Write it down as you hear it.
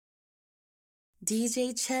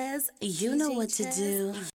DJ Chaz, you know what to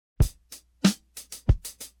do.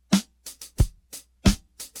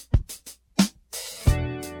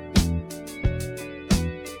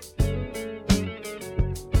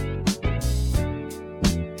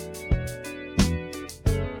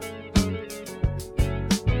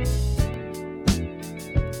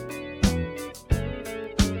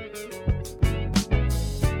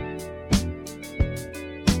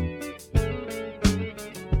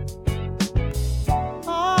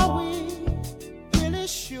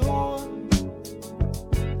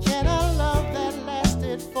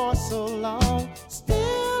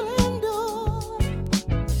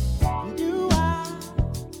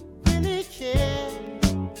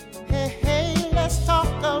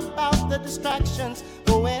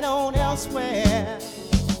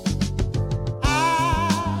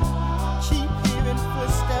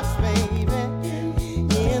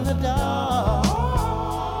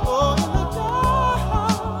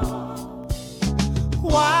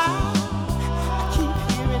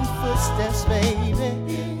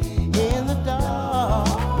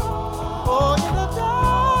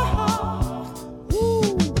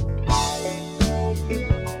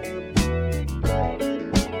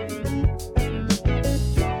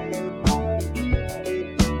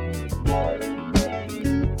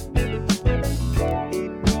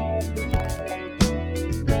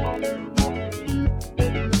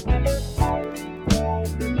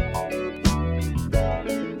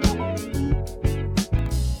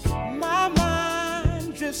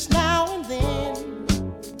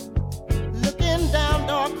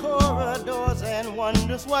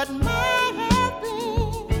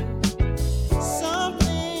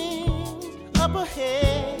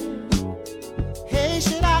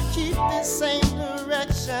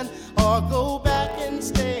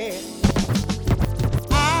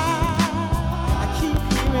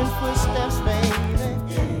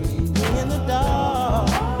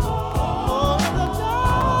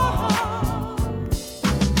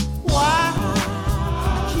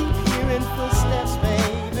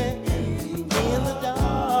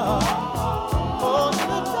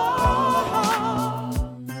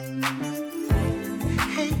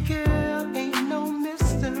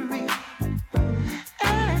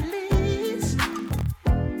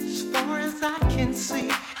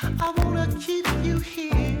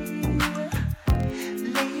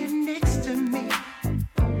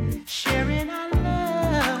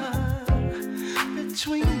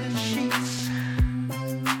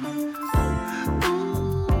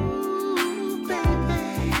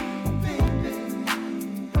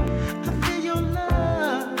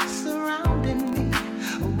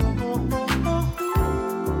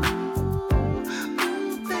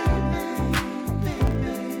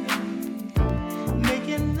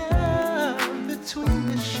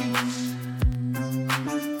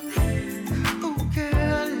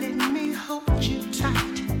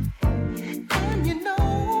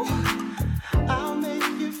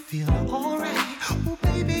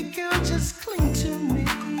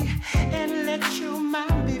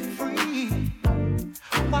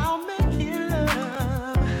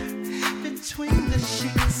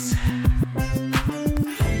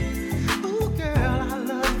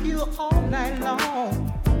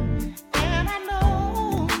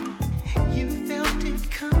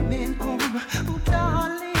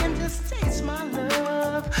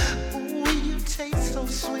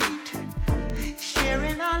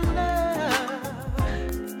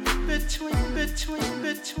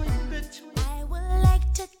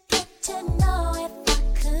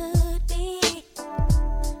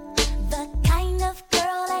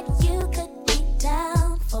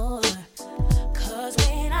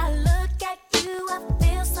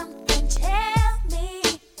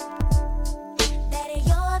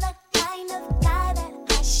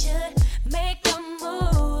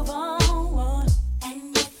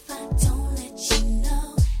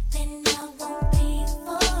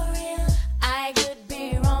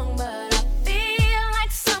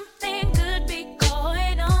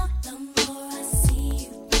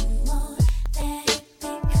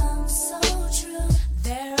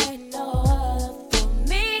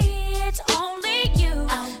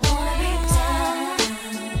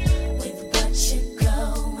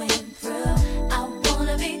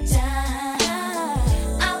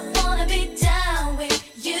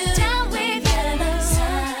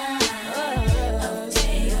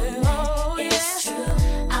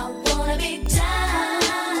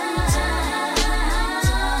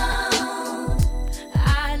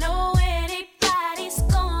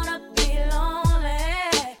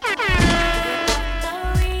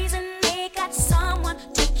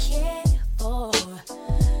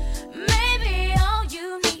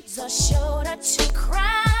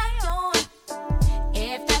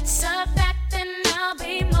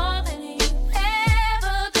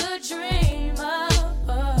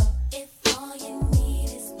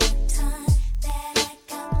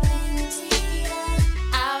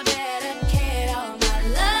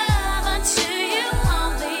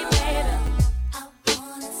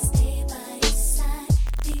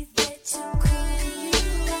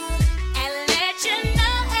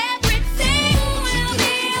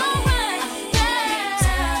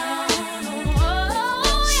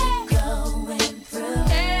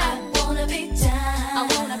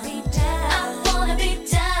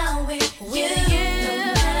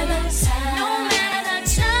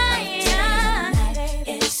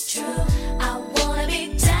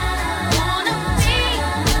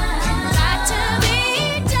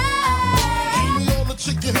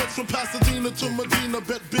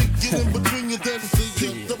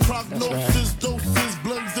 Diagnosis, doses,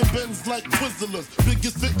 blends and bends like Twizzlers.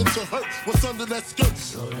 Biggest victim to hurt, what's under that skirt?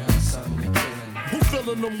 Slow down, son, you're killing. Who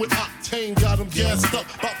filling them with octane? Got them gassed up,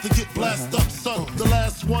 about to get blasted up, son. The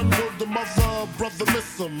last one word the mother, brother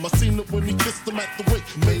miss him. I seen it when he kissed him at the wake,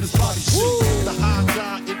 made his body shake. The high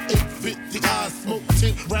guy in 850 eyes, smoke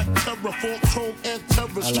tint, rap terror, full chrome and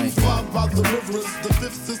terror. Street vibe by the rivers, the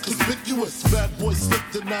fifth is conspicuous. Bad boy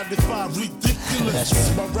slipped in 95, ridiculous.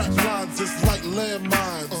 Right. My rap lines is like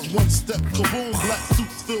landmines. One step, kaboom, black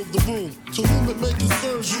suits fill the room. To whom it may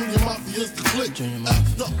concern, Junior Mafia's the clique.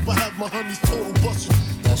 Act up, I have my honeys total busted.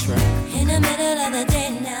 That's right. In the middle of the day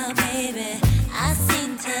now, baby, I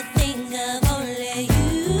seem to think of only you.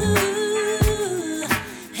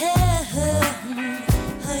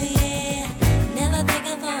 Oh yeah, never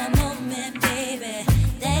thinking for a moment, baby,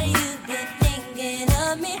 that you've been thinking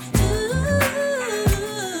of me too.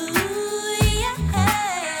 Yeah,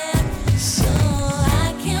 so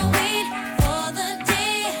I can't wait for the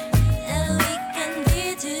day that we can be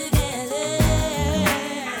together.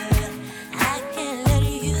 I can't let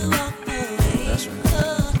you walk away. That's right.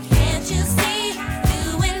 Oh, can't you see, you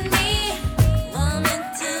and me were meant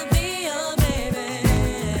to be your baby,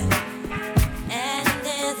 and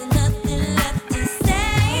there's nothing left to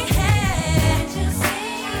say. Can't you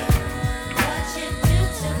see what you do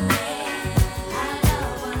to me? Our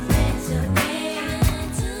love was meant to be.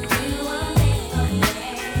 You were made for me.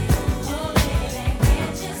 Oh baby,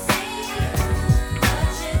 can't you see what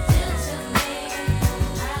you do to me?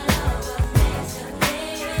 Our love was meant to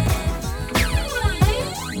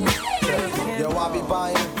be. Yo, I be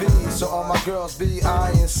buying B's, so all my girls be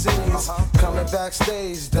eyeing C's. Coming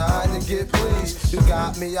backstage, dying to get pleased. You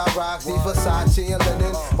got me, I rock the Versace and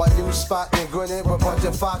linen. While you spotting, grinning with a bunch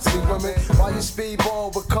of foxy women. While you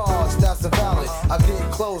speedball with cars, that's the valley. I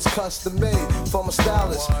get clothes custom made from a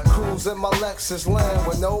stylist. Cruise in my Lexus land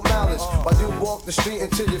with no malice. While you walk the street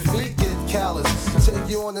until your feet get callous. Take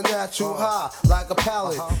you on the natural high like a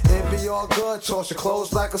pallet. It be all good, toss your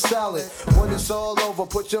clothes like a salad. When it's all over,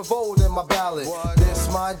 put your vote in my ballot. This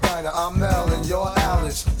my diner, I'm Mel and you're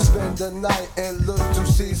Alice. Spend the night and look to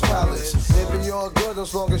C's Palace. It be all good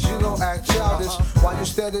as long as you don't act childish. While you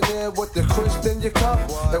standing there with the crisp in your cup.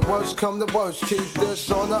 And worst come to worst, keep this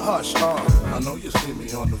on the hush. I know you see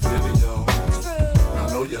me on the video. I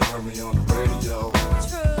know you heard me on the radio.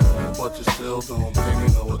 But you still don't pay me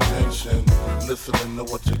no attention. Listening to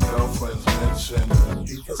what your girlfriends mention.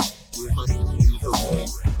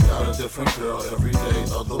 Got a different girl every day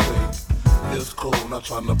of the week. It's cool, not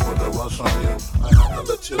trying to put a rush on you. I have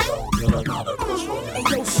to let you know that I got a crush on you. Hey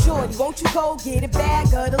yo, shorty, won't you go get a bag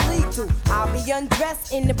of the lethal? I'll be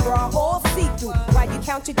undressed in the bra all see-through. While you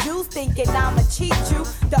count your jewels, thinking I'ma cheat you.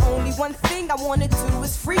 The only one thing I wanna do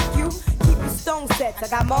is freak you. Keep your stone sets, I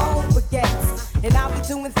got my own baguettes. And I'll be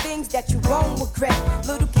doing things that you won't regret.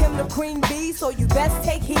 Little Kim the queen bee, so you best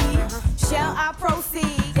take heed. Shall I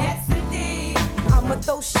proceed? Yes, indeed. I'ma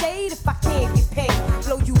throw shade if I can't get paid.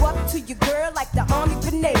 Blow you up to your girl like the army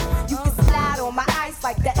grenade. You can slide on my ice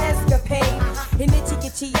like the escapade. And itchy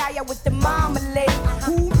get yaya with the marmalade.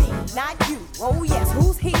 Who me? Not you. Oh yes,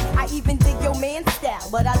 who's he? I even dig your man style,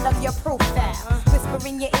 but I love your profile. Whisper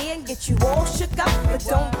in your ear and get you all shook up, but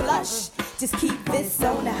don't blush. Just keep this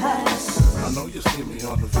on the hush. I know you see me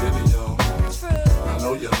on the video. I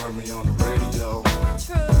know you heard me on the radio.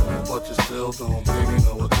 But you still don't pay me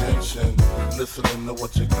no attention. Listening to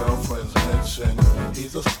what your girlfriends mention.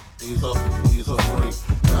 He's a freak.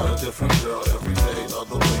 Got a different girl every day of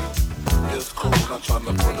the week. It's cool, not trying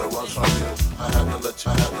to put a rush on you. I had to let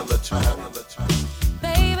you.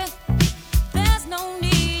 Baby, there's no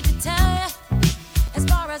need to tell you. As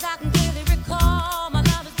far as I can clearly recall, my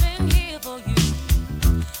love has been here for you.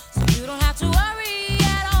 So you don't have to worry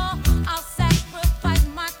at all. I'll sacrifice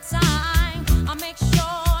my time. I'll make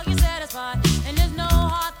sure you're satisfied. And there's no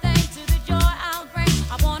hard thing to the joy I'll bring.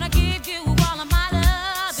 I wanna give you all of my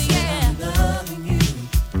love, yeah. I'm loving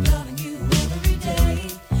you every day.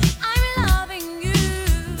 I'm loving you.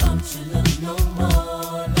 Don't you love no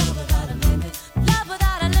more? Love without a limit. Love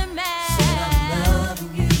without a limit. Said I'm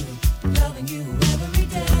loving you every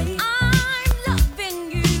day.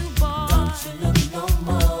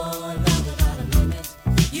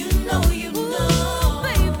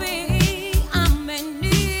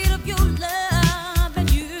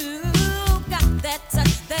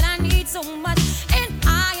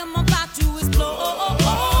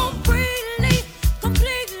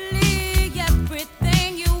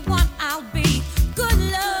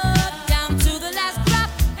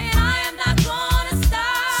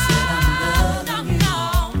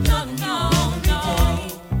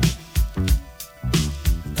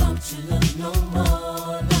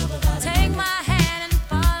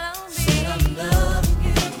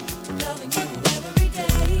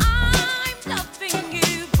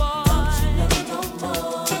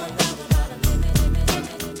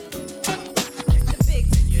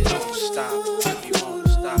 stop, and we won't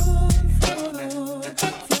stop.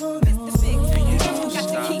 Mr. Big, you got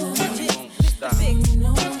to keep legit. Mr. Big,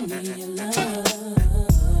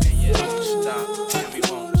 And you don't stop, and we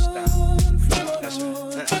won't stop. That's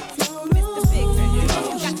right. Mr. Big, And you you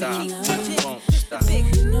don't got to stop, keep and we legit. won't Mr. stop. Big,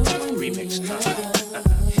 Remix time.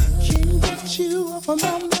 Can't get you off of my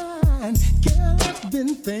mind. Girl, I've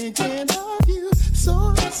been thinking of you, so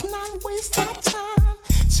let's not waste our time.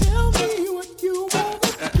 Tell me what you want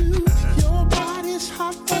to do. Your body's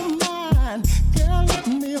hot on mine. Girl, let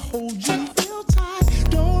me hold you real tight.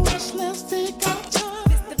 Don't rush, let's take our time.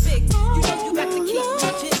 Mr. Big, you know you got to keep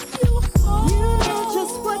legit. You know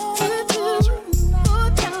just what to do. Go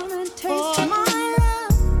down and taste my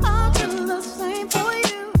love. I'll do the same for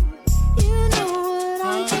you. You know what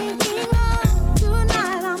I'm thinking of.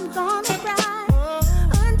 Tonight I'm gonna ride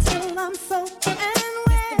until I'm soaked and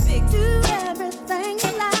wet. Big. Do everything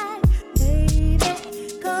you like, baby.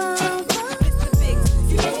 Come on. Mr. Big,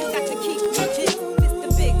 you know you got to keep legit. Mr.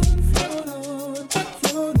 Big,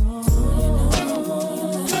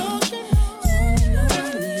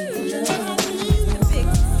 Mr. Big,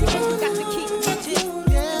 you know you got to keep legit.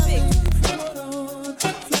 Mr. Big,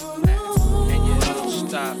 And you don't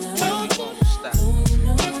stop, and we won't stop.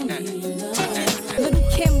 Little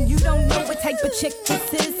Kim, you don't know what type of chick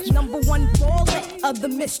this is. Number one baller of the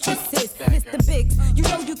mistresses. Mr. Biggs, you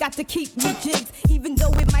know you got to keep me jigs. Even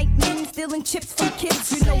though it might mean stealing chips from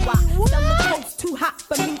kids. You know why? Selling coats too hot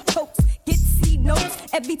for me folks. Get C notes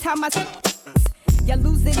every time I you're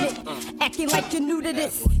losing it. Acting like you're new to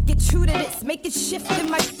this. Get true to this. Make it shift in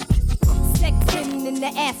my sexing in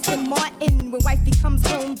the Aston Martin. When wifey comes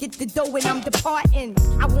home, get the dough and I'm departing.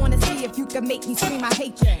 I wanna see if you can make me scream I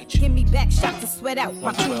hate you. Give me back shots to sweat out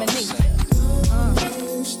my human nature.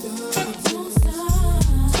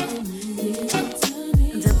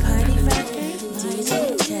 The Party Rocker, DJ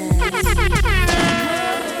Taz.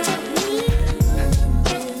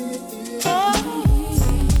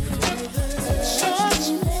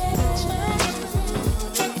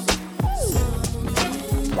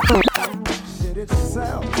 Shit, it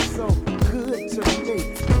sounds so good to me.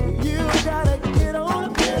 You gotta get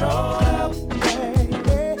on up, hey,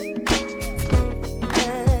 hey.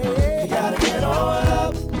 Hey, you gotta get on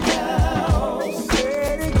up now. Say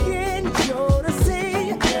it again, Joe, to see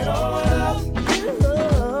you get on up.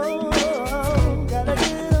 Oh, gotta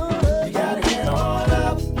get on up. You gotta get on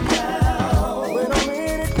up now. Wait a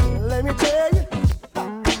minute, let me tell you.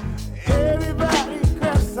 Everybody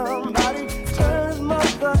grab somebody, turn his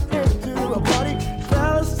mother into a party.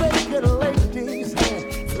 Fellas, take it, ladies' hand.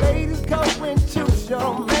 Ladies, go and choose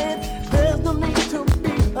your man. There's no need to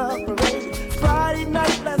be afraid. Friday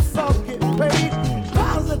night, let's all get paid.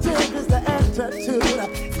 Positive is the attitude.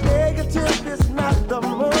 Negative is not the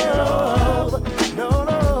move. No,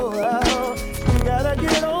 no, you gotta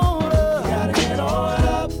get on up. You gotta get on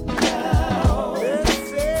up now. Let's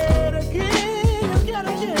say it again. You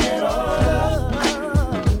gotta get on up.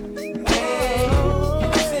 Hey,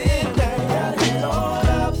 sit down. You gotta get on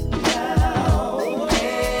up now.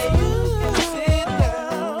 Hey, sit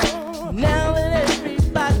down. Now that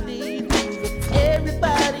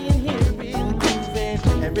everybody in here is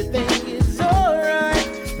grooving, everything is alright.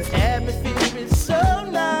 The atmosphere is so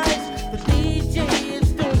nice. The DJ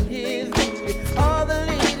is doing his duty. All the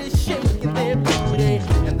ladies shaking their booty,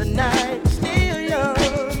 and the night is still young,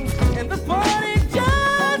 and the party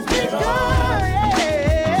just begun.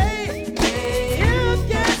 Hey, you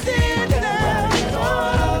can sit down.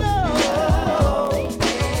 Oh, no.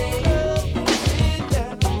 Sit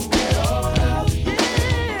down. Get on up.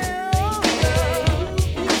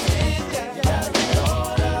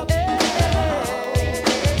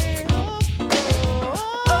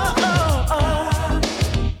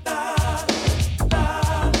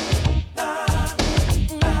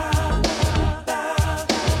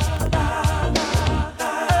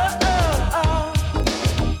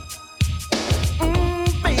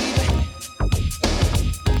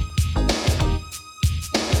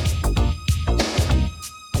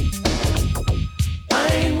 I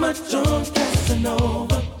ain't much on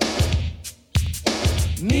Casanova.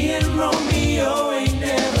 Me and Romeo ain't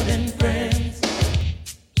never been friends.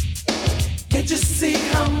 Can't you see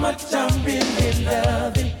how much I really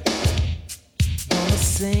love you? Gonna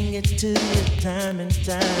sing it to you time and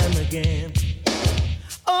time again.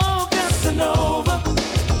 Oh, Casanova,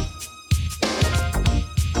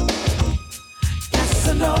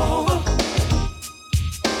 Casanova.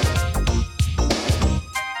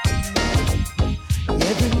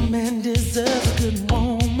 Every man deserves a good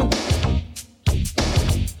woman,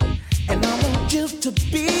 and I want you to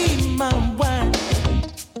be my wife.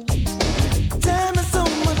 Time is so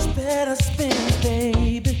much better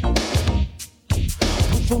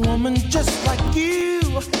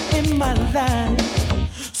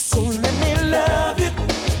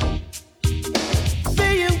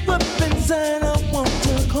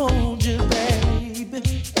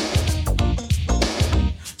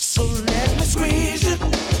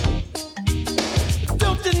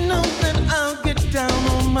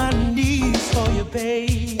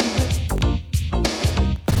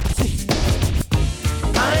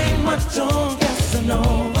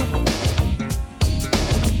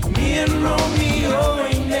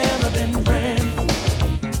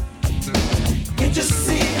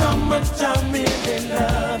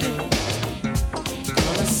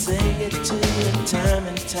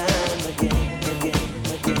time again.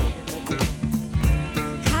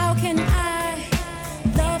 How can I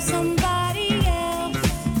love somebody else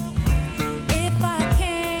if I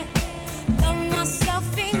can't love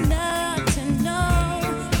myself enough to know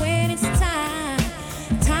when it's time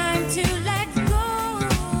to let go?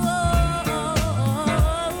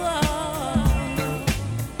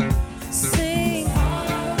 Sing all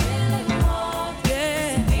I really want,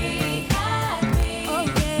 yeah. To be happy,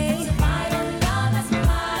 okay. To find a love that's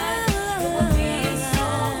mine, it would be so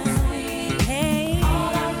sweet. Hey,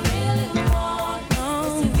 all I really want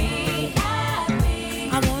is to be happy.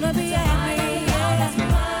 I wanna be happy, yeah. That's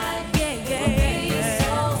mine, yeah, yeah. It would be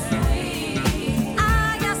so sweet. I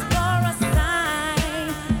ask for a sign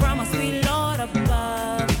from a sweet Lord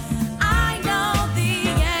above. I know the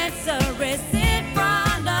answer is in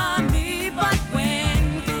front of me, but when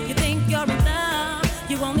you think you're in love,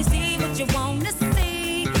 you only see what you want to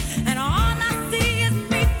see, and all I see is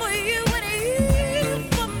me for you and you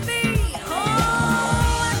for me. Oh,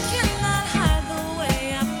 I cannot hide the way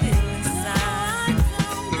I feel inside.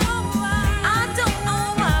 I don't know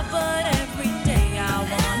why, but every day I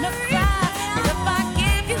wanna cry. But if I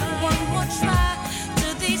give you one more try, to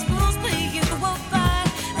these rules play you will fight.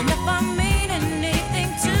 And if I mean anything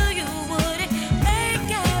to you, would it make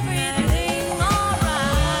everything alright?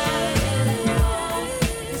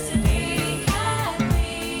 Is to be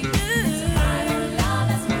happy, to find a love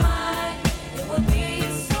that's mine. It would be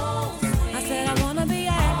so sweet. I said I wanna be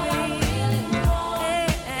happy. All I really want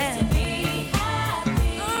is to be happy.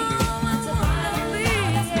 Oh, I wanna be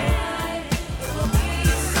happy. It would be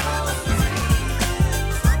so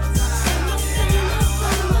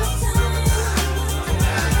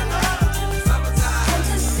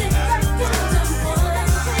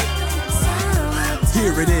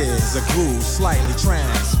Here it is, a groove slightly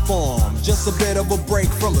transformed. Just a bit of a break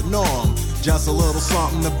from the norm. Just a little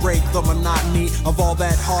something to break the monotony of all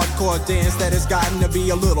that hardcore dance that has gotten to be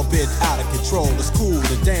a little bit out of control. It's cool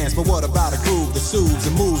to dance, but what about a groove that soothes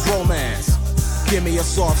and moves romance? Give me a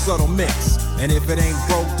soft, subtle mix, and if it ain't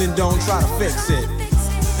broke, then don't try to fix it.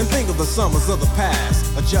 And think of the summers of the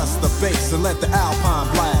past. Adjust the bass and let the Alpine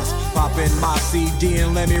blast. Pop in my CD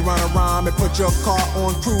and let me run a rhyme and put your car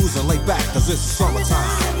on cruise and lay back, cause it's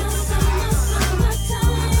summertime.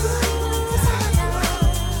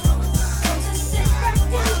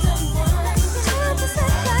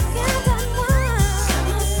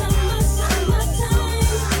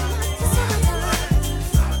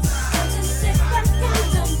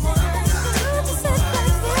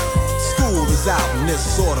 School is out and it's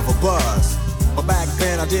sort of a buzz, but back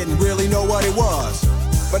then I didn't really know what it was.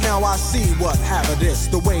 But now I see what half of this,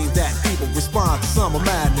 the way that people respond to summer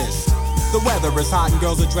madness. The weather is hot and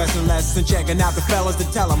girls are dressing less and checking out the fellas to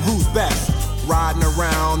tell them who's best. Riding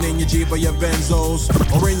around in your Jeep or your Benzos,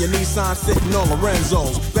 or in your Nissan sitting on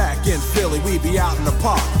Lorenzo's. Back in Philly, we be out in the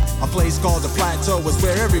park. A place called the Plateau is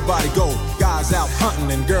where everybody go. Guys out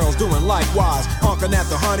hunting and girls doing likewise. Honking at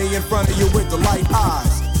the honey in front of you with the light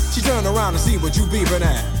eyes. She turn around and see what you beeping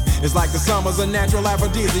at. It's like the summer's a natural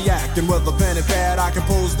aphrodisiac. And with a pen and pad I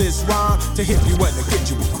compose this rhyme to hit you and to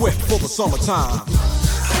get you equipped for the summertime.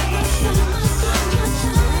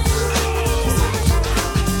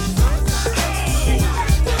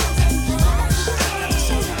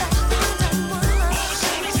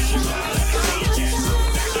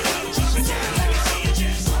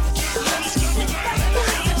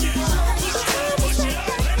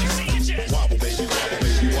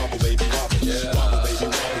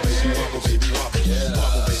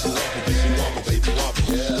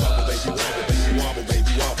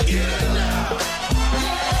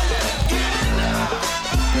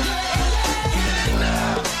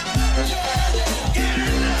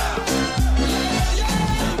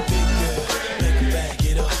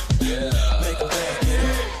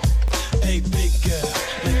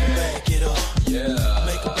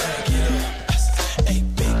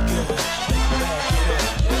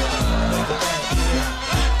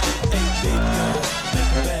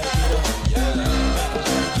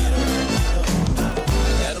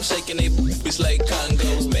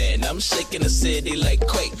 Shaking the city like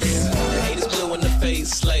quake. The haters blue in the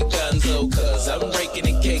face like Gonzo, cause I'm breaking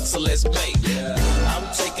the cake, so let's bake. I'm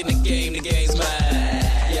taking the game's mine.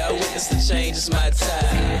 Y'all witness the change, it's my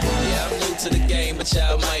time. Yeah, I'm new to the game, but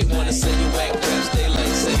y'all might wanna say you ain't raps, they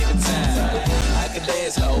like say the time. I can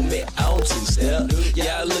dance, homie, on two-step.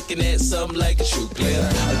 Y'all looking at something like a true player.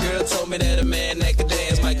 A girl told me that a man that could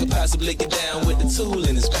dance might could possibly get down with the tool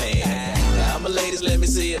in his pants. Now, my ladies, let me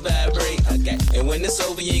see it vibrate. Okay. And when it's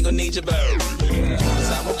over, you ain't gonna need your bird. Cause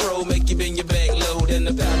I'm a pro, make you bend your back low, then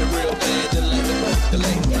the pound of real bad, just like the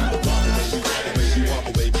late. Wobble, baby,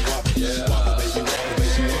 wobble, baby.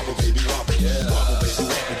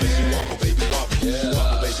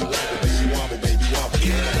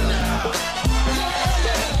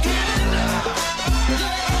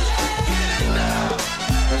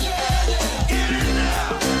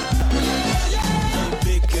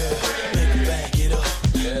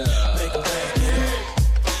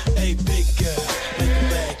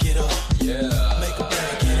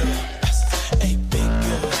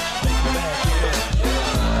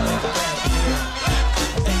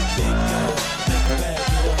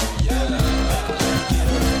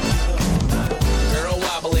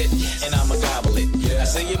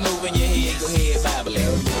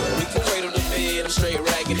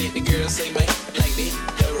 say, man, like me,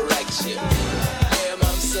 never like shit. Damn,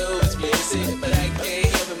 I'm so explicit, but I can't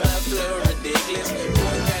help it, my flow ridiculous.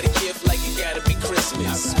 Boy, got a gift like it gotta be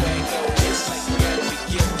Christmas. Swag on this like you gotta be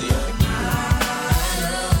gifted.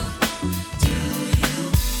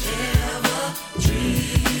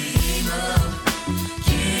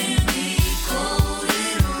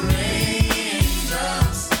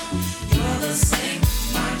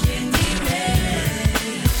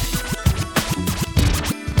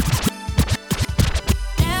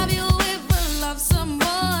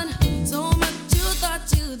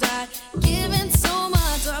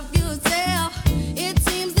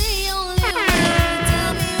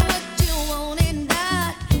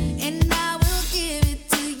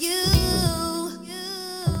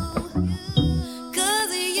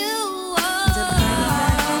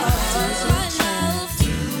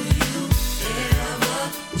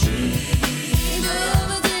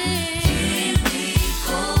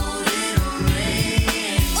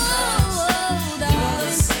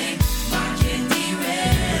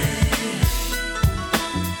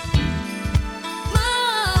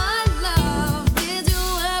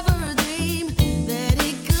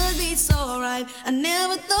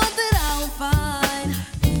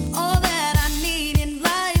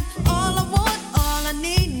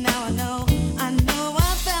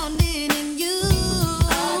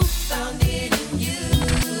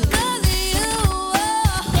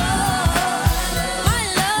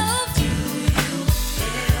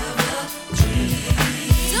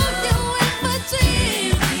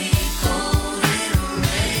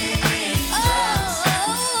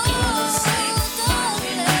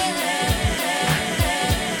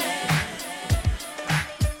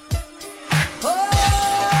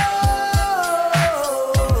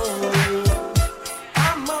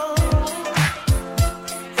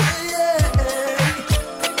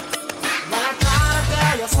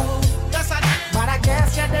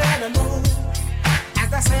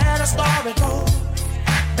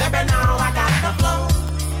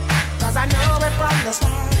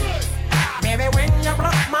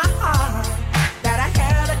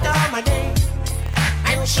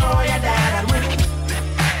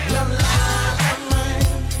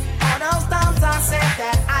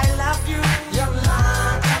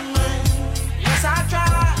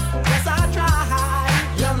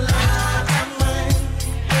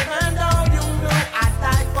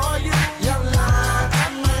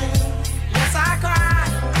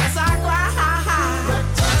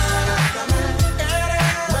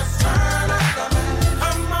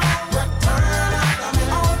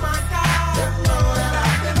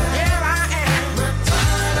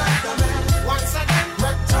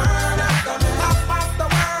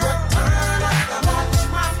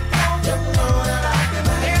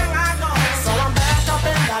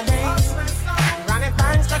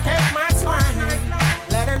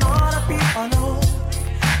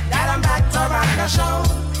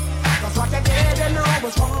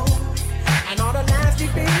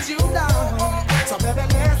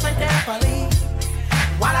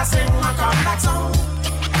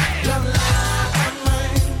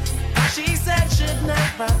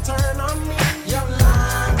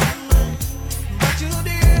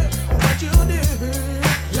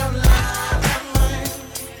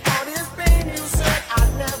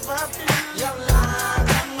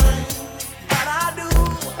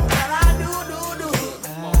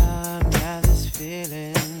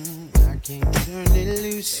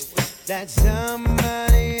 That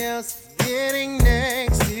somebody else getting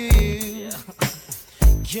next to you.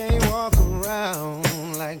 Can't walk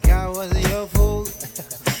around like I was your fool.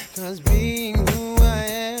 Cause being who I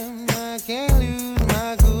am, I can't lose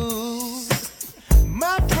my cool.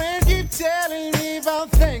 My friends keep telling me about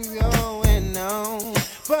things going on,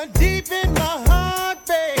 but deep in my heart,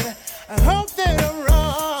 baby, I hope that I'm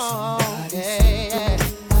wrong. Yeah,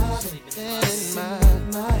 in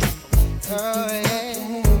my oh yeah.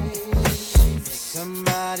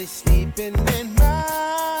 Somebody sleeping in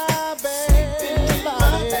my bed,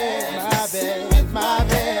 my bed, my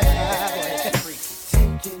bed.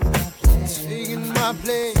 Taking my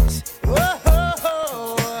place.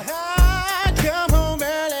 Whoa, I come home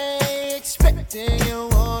early expecting a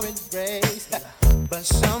warm embrace, but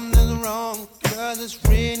something's wrong 'cause it's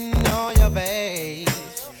written on your face.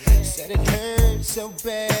 Said it hurt so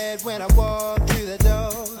bad when I walked through the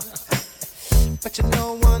door. But you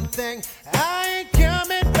know one thing, I ain't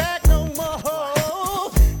coming back no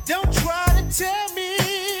more. Don't try to tell me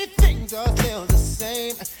things are still the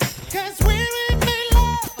same. 'Cause when we made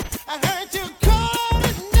love, I heard you call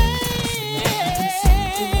his name.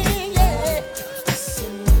 Yeah.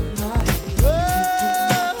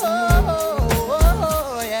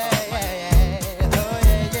 Oh, yeah, yeah.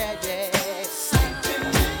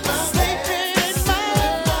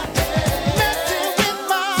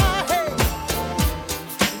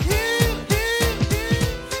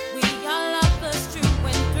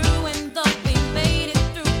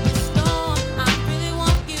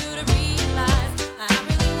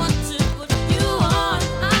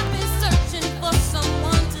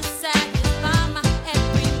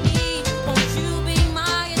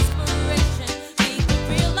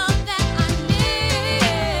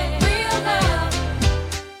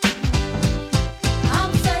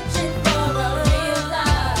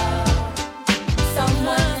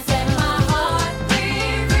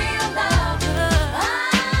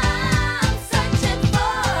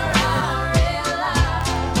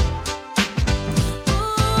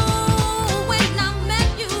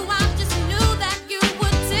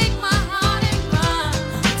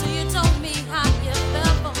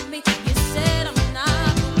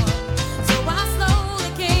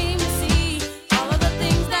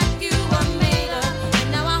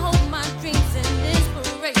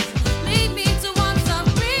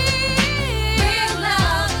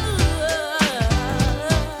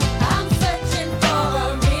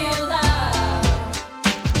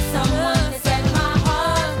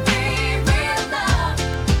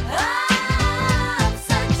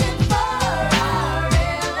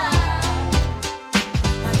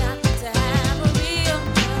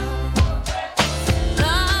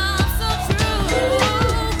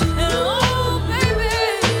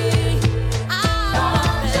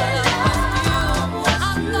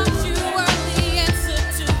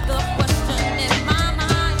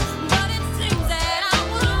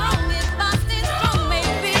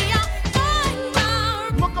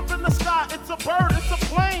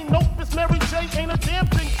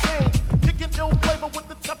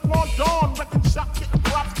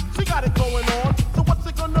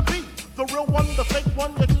 real one, the fake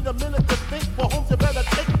one. You need a minute to think. For homes, you better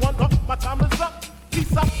take one. My time is up.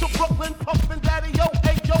 Peace out to Brooklyn, Puffin' Daddy, yo,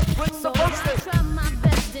 hey, yo, bring the verse in. I try my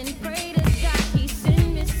best and pray to God he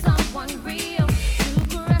send me someone real to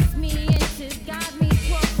caress me and to guide me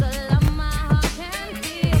towards the love my heart can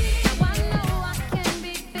feel. Now I know I can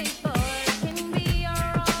be faithful, I can be your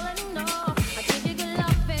all and all. I give you good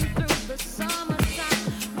loving through the summertime,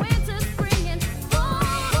 winter, spring, and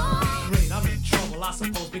fall. Great, I'm in trouble, I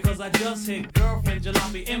suppose, because I just hit girlfriend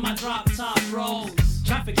jalopy in my drop top rolls.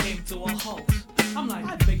 Traffic came to a halt. I'm like,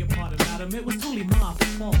 I beg your pardon, madam, it was totally my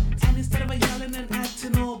fault. And instead of a yelling and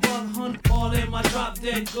acting all bug hunt, all in my drop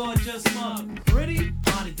dead gorgeous mug. Pretty,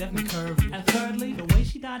 body definitely curvy. And thirdly, the way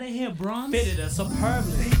she dyed her hair bronze fitted her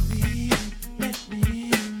superbly. Baby, let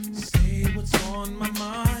me say what's on my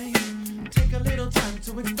mind. Take a little time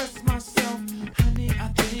to express myself. Honey, I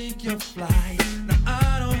think you're fly. Now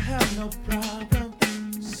I don't have no problem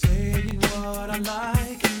saying what I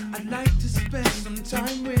like. I'd like to spend some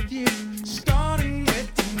time with you. Starting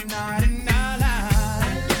with tonight and I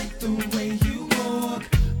like the way you walk,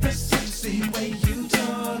 the sexy way you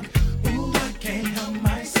talk. Ooh, I can't help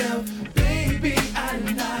myself, baby. I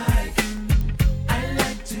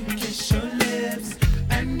like to kiss your lips,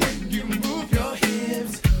 and when you move your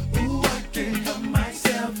hips. Ooh, I can't help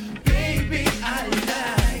myself, baby. I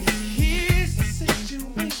like. Here's the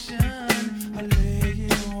situation, I lay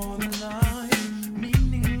it on the line.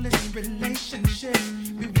 Meaningless relationships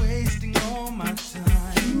be wasting all my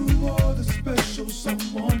time. You are the special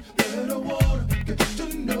someone that I wanna get to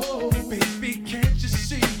know. Baby, can't you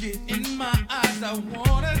see it in my eyes? I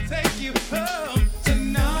wanna take you home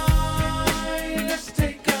tonight. Let's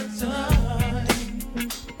take our time.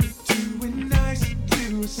 Do it nice,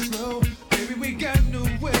 do it slow. Baby, we got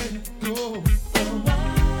nowhere to go. Oh, I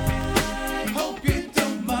hope you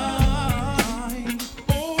don't mind.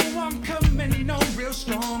 Oh, I'm coming on real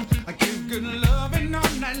strong. I give good loving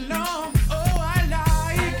all night long. Oh, I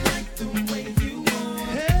like the way you walk,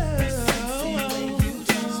 the sexy way you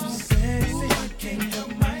talk. So sexy, I can't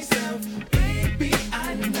help myself, baby. I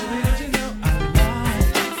like. Don't you know I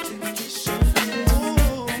like to kiss your lips.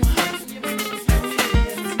 Oh, and when you move your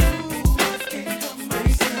hips. Ooh, I can't help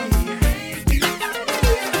myself, baby.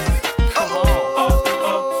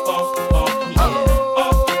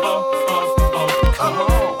 Come on.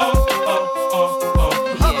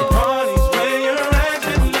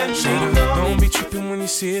 Don't be tripping when you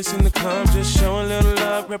see us in the club. Just show a little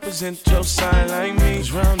love, represent your side like me.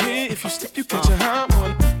 'Cause round here, if you slip, you catch a hot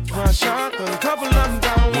one. One shot, a couple of them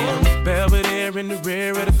down one. Belvedere in the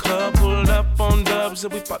rear of the club, pulled up on dubs,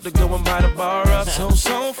 and we about to go and buy the bar up. So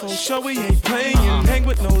for sure we ain't playing. Hang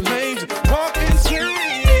with no lames, walking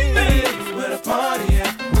swinging. Baby, where the party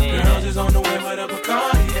at? Girls is on the way with a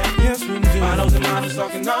Bacardi at. Yes, we do. Bottles and models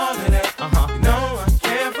talking all of that. You know I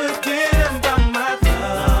can't forget about my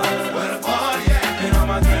love. Where the party at? And all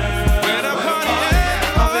my girls. Where the party at?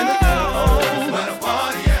 Up in the club. Where the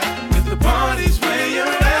party at? If the party's where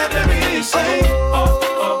you're at, let me hear you say. All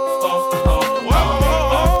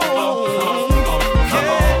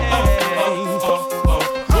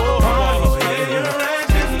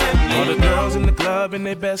the girls in the club in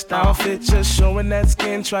their best outfit, just showing that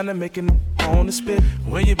skin, trying to make it on the spit.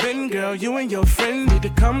 Where you been, girl? You and your friend need to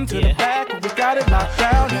come to the back. We got it locked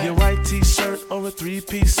down. In your white t-shirt or a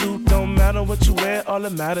three-piece suit, don't matter what you wear. All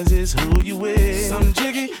that matters is who you with. Some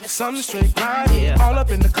jiggy, some straight grind. All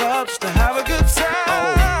up in the club just to have a good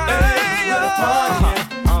time. Hey, where the party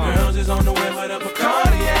at? Girls is on the way with a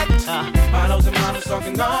Bacardi at. Bottles and models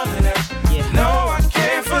talking all of that. No, I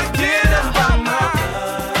can't forget about my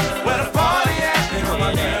love. Where the party at? And all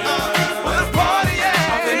my girls. Where the party at?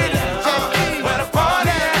 Up in the club. Where the party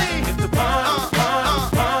at? If the party's fun.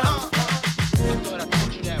 I thought I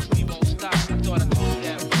told you that we won't stop. I thought I told you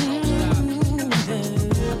that we won't stop.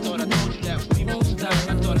 I thought I told you that we won't stop.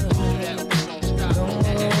 I thought I told you that we won't stop. I thought I told you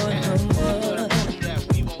that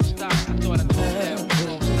we won't stop. I thought I told you that we won't stop. I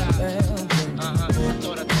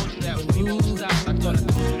thought I told you that we won't stop. I thought I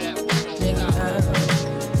told you that we won't stop.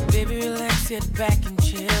 Baby, relax, sit back and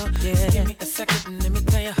chill. Just give me a second and let me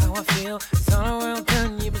tell you how I feel. It's all around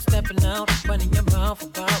town, you've been stepping out, running your mouth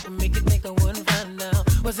about what make it think I wouldn't find out.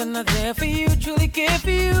 Wasn't I there for you, truly care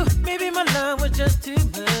for you? Maybe my love was just too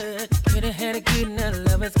much. Could've had a good, now the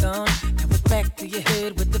love is gone. Now it's back to your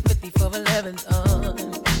head with the 5411s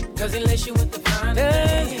on. Cause he lace you with the fine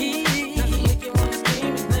thing. Does he make you wanna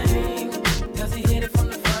scream his name? Does he hit it from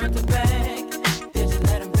the front to back? Did you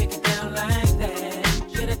let him break it down like that?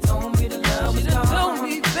 Should've told me the love was gone. Should've told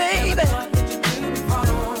me, baby.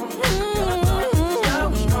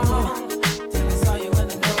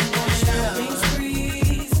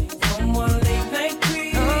 Someone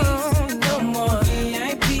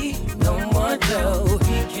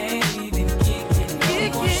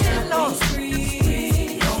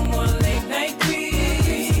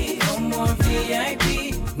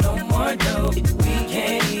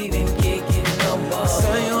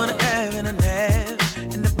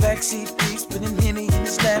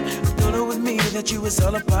that you was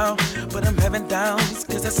all about. But I'm having downs,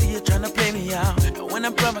 cause I see you trying to play me out. And when I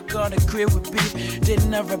brought my car to crib with beef,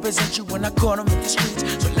 didn't I represent you when I caught him in the streets?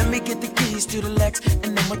 So let me get the keys to the Lex,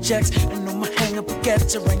 and no more checks, and no more hang up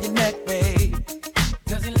baguettes around your neck, babe.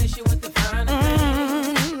 Does it lace you with the fine?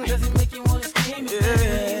 Does it make you wanna scream it?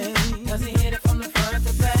 Yeah. Does it hit it from the front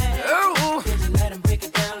to back? Ooh. Did you let him break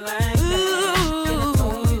it down like that? Then I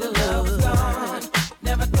told you the love was gone.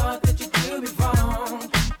 Never thought that you'd do me wrong.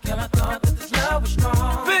 Girl, I thought that this love was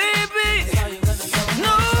strong. Baby,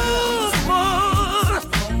 no more.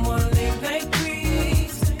 No more late night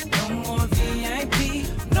creeps. No more VIP.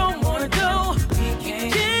 No more dough.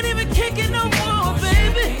 Can't even kick it no more,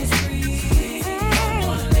 baby. No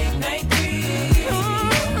more late night creeps. No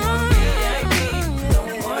more VIP. No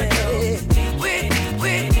more dough.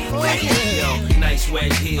 Yo, nice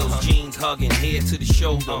wedge heels, jeans hugging, head to the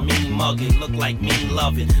shoulder, mean mugging, look like mean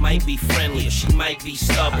loving. Might be friendly or she might be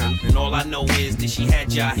stubborn. And all I know is that she had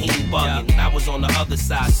Jaheem bugging. I was on the other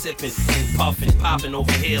side sipping and puffing, popping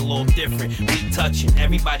over here a little different. We touching,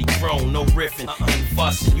 everybody grown, no riffing and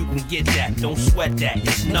fussing. You can get that, don't sweat that,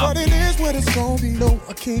 it's What nothing. it is, what it's gonna be, no,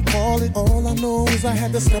 I can't call it. All I know is I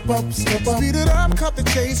had to step up. Speed it up, cut the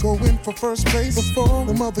chase, go in for first place. Before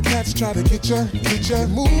the mother cats try to get ya.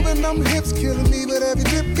 Moving them hips, killing me with every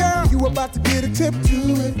dip, girl. You about to get a tip to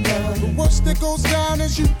it now. The worst that goes down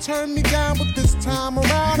is you turn me down, but this time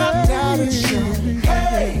around I doubt it.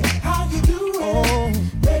 Hey, how you doing? Oh,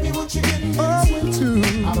 baby, what you getting into?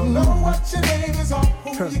 I don't know what your name is or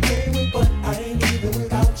who you came with, but I ain't leaving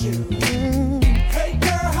without you. Hey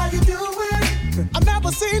girl, how you doing? I've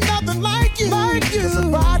never seen nothing like you. There's a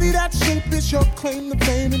body that shape is your claim to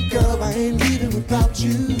fame, and girl, I ain't leaving without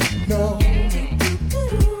you. No.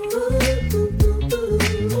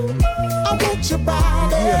 I want your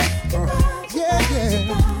body. Yeah.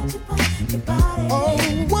 Oh,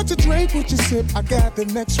 what you drink, what you sip? I got the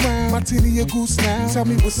next round. Martini or goose now. Tell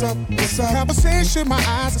me what's up. Conversation my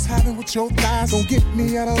eyes is having with your thighs. Don't get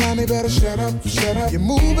me out of line, they better shut up. You're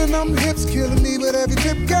moving them hips, killing me with every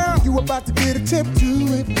tip, girl. You about to get a tip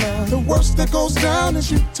to it now. The worst that goes down is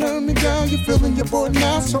you turn me down. You're feeling your boy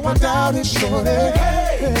now, so I doubt it, shorty.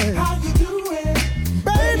 Hey, how you doing?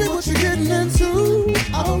 Baby, what you getting into?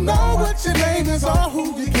 I don't know what your name is or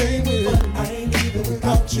who you came with, but I ain't leaving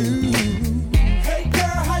without you. Hey girl,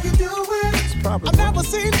 how you doing? I've never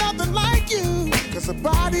seen nothing like you. Cause a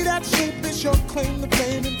body that shape is your claim to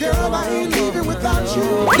fame, and girl, I ain't leaving without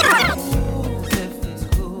you.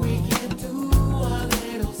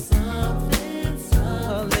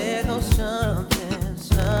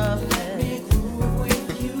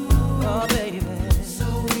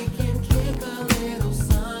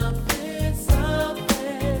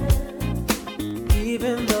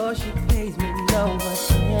 Even though she pays me no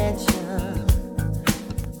attention,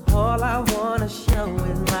 all I wanna show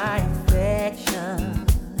is my affection.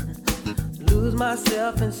 Lose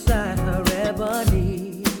myself inside her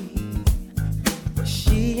ebony, but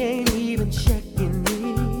she ain't even checking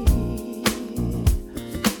me.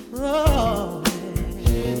 Oh,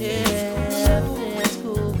 yeah, that's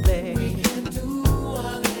cool, babe. We can do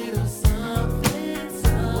a little something,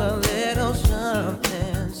 a little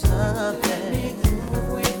something, something.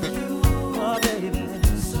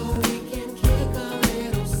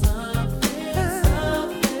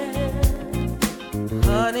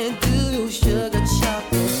 Honeydew, sugar,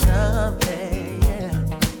 chocolate, something,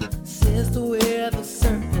 yeah. Sister with a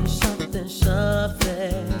certain something,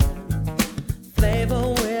 something. Flavor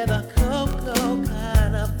with a cocoa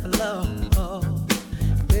kind of flow.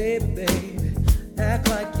 Baby, baby, act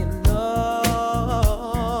like you know.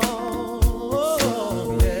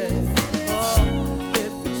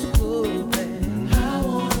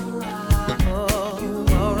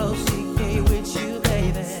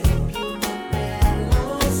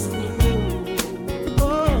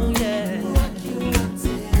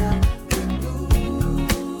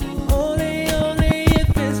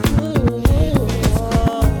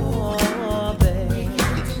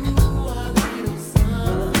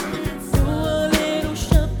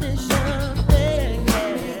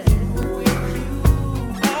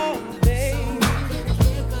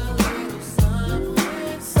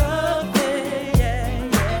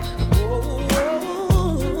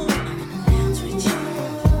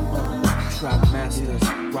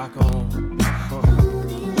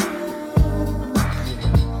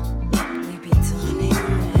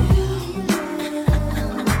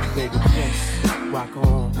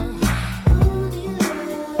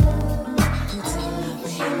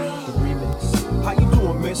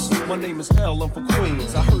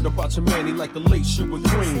 heard about your man, he like the late sugar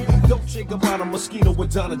green. Dolce Gabbana mosquito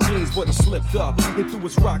with Donna jeans, but he slipped up and threw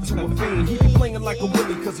his rock to a fiend. He be playing like a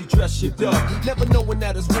willy cause he dressed shit up, never knowing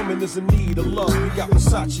that his woman is in need of love. We got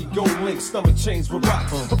Versace, gold link, stomach chains with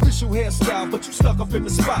rocks. Official hairstyle, but you stuck up in the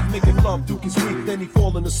spot, making love, Duke is weak, then he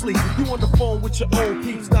falling asleep. You on the phone with your old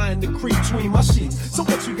peeps, dying to creep between my sheets. So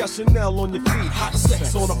what you got Chanel on your feet, hot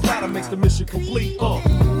sex on a platter makes the mission complete. I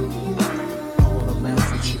wanna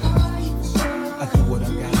laugh with you, I do what I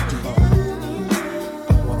gotta do. I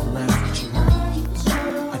wanna laugh with you, I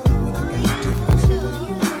do what I gotta do.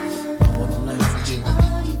 I wanna laugh with you,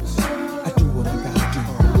 I do what I gotta do.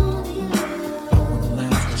 I wanna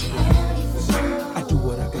laugh with you, I do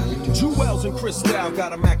what I gotta do. Jewels and Cristal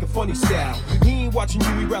got a Mac and funny style. He ain't watching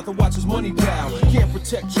you, he rather watch his money pal. Can't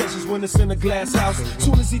protect treasures when it's in a glass house.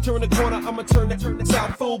 Soon as he turn the corner, I'ma turn the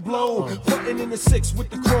out full blown. Putting in the 6 with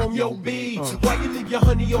the chrome, yo B. Why you leave your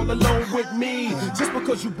honey all alone with me? Just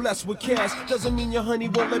because you blessed with cash doesn't mean your honey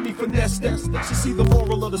won't let me finesse that. She see the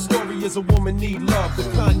moral of the story is a woman need love. The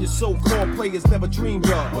kind your so-called players never dreamed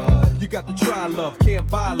of. You got to try love, can't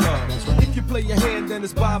buy love. If you play your hand, then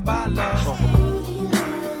it's bye-bye love.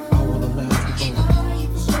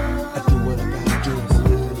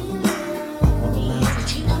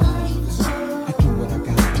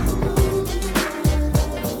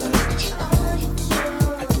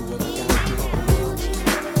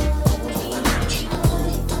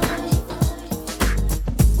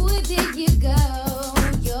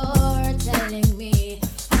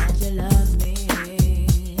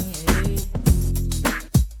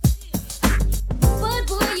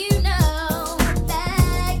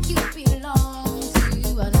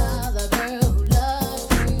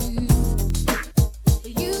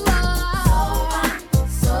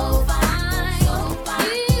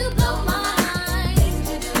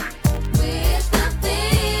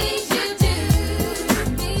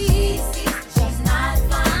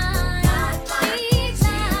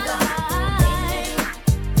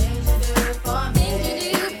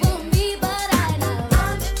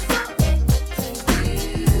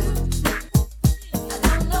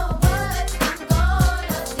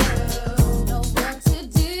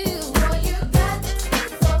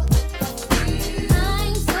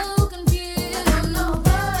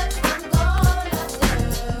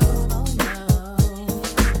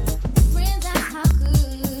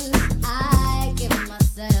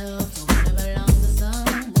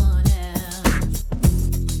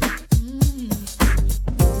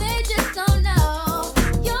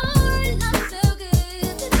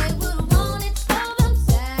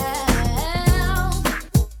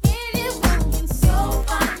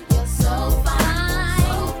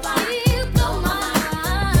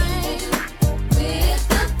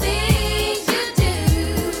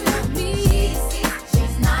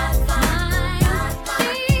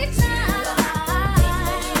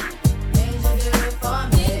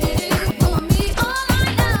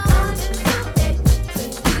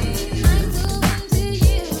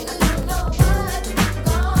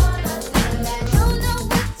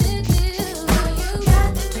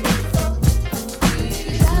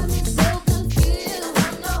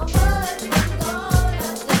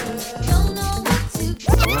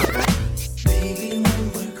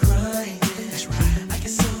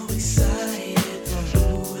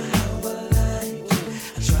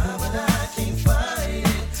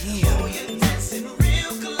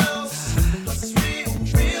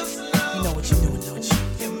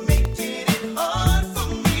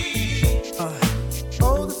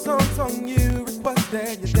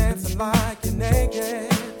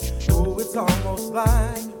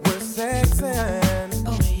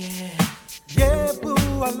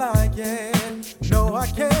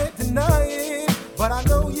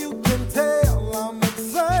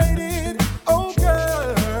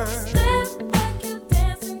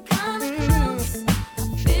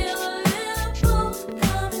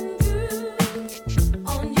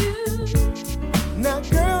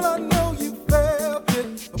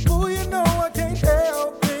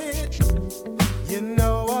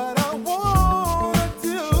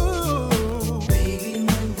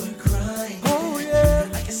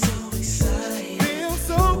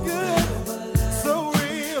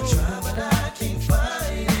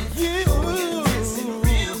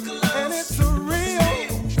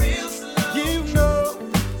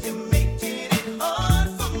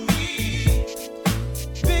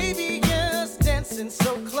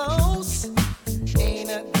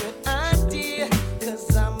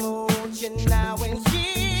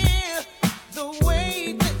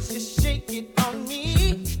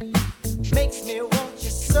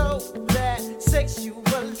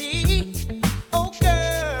 Sexually, oh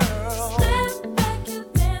girl, step back, you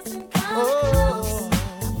dance.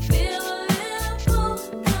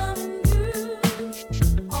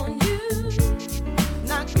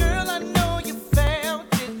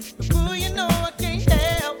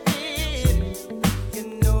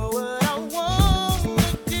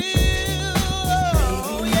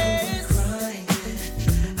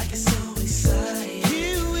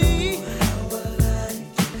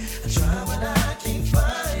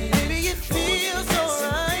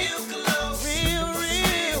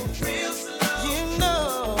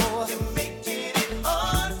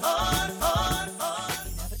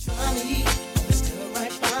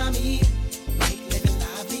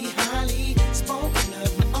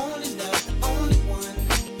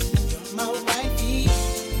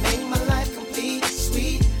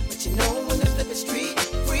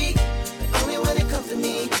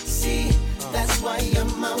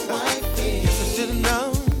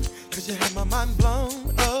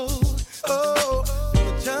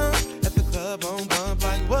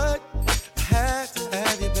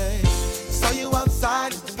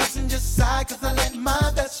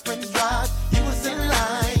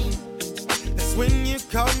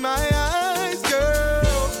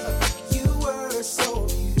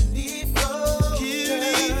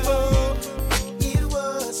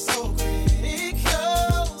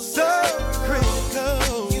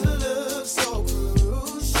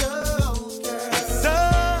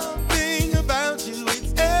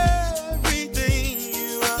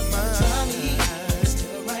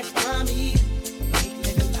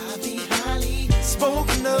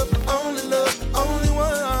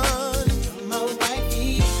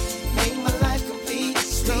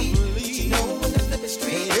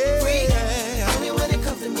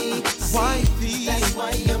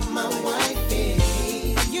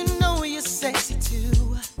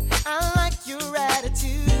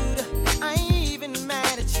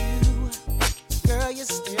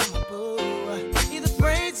 boo. Either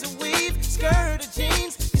braids or weave, skirt or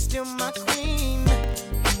jeans, you're still my queen.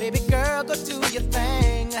 Baby girl, go do your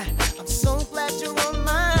thing. I'm so glad you're on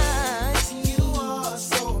my team. You are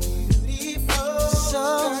so beautiful,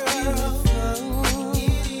 so beautiful.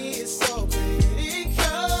 It is so pretty, so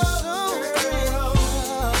girl.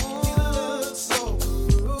 You look so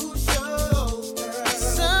crucial, girl.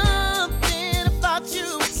 Something about you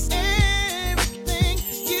is everything.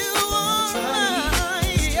 You are mine.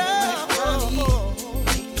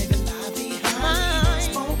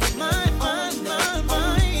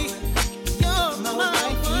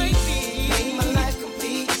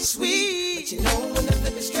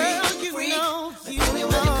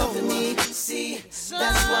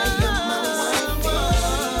 That's why you're my wife. I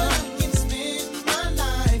can spend my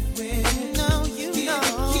life with. You know. The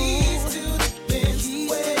keys to the Benz,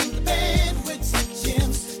 wearing the band with some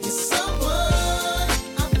gems. You're someone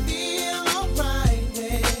I feel alright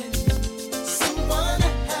with. Someone to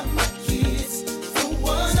have my kids. The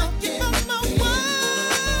one I give my wife.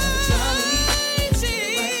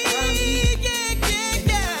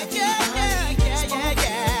 Yeah.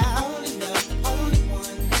 Only love, only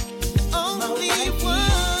one. Only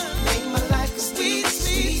one. Make my life sweet,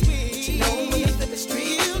 sweet, sweet. But you know when you flip the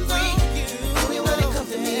street, you know you. Only when it comes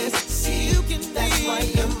to me, see you can. That's why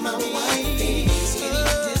you're my wifey. Skinny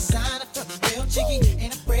designer, real cheeky.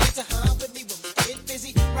 Ain't afraid to hump with me when we get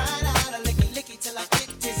busy. Ride out a licky till I get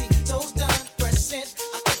dizzy. Toes done, fresh scent,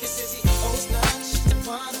 I think it's Izzy. Oh, it's not, she's the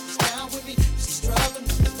one who's down with me. She's struggling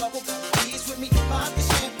with the bubble gum. Please with me, pop the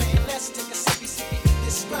champagne, let's take a sippy, sippy.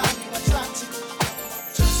 Describe me, I try to.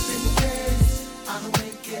 Just in case I don't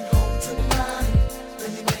make it home tonight, let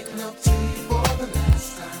me make love to you for the last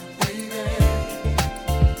time, baby.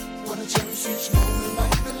 Wanna cherish each moment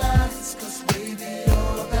like the last, 'cause baby, you're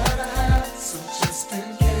all that I have. So just in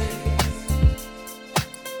case.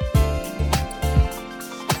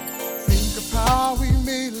 Think of how we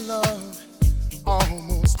made love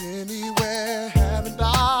almost anywhere. Haven't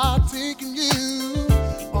I taken you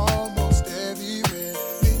almost everywhere?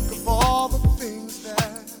 Think of all the things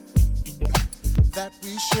that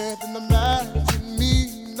we shared, and imagine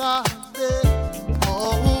me not there.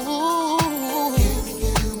 Oh, giving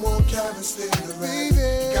you more carrots than the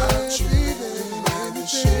baby. Got you, baby,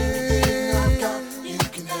 everything I got. You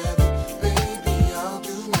can have it, baby. I'll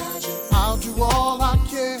do magic. I'll do all I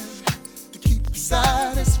can to keep you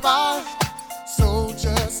satisfied. So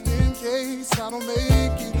just in case I don't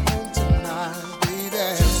make it home tonight,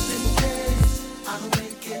 baby. Just in case I don't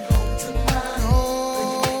make it home tonight.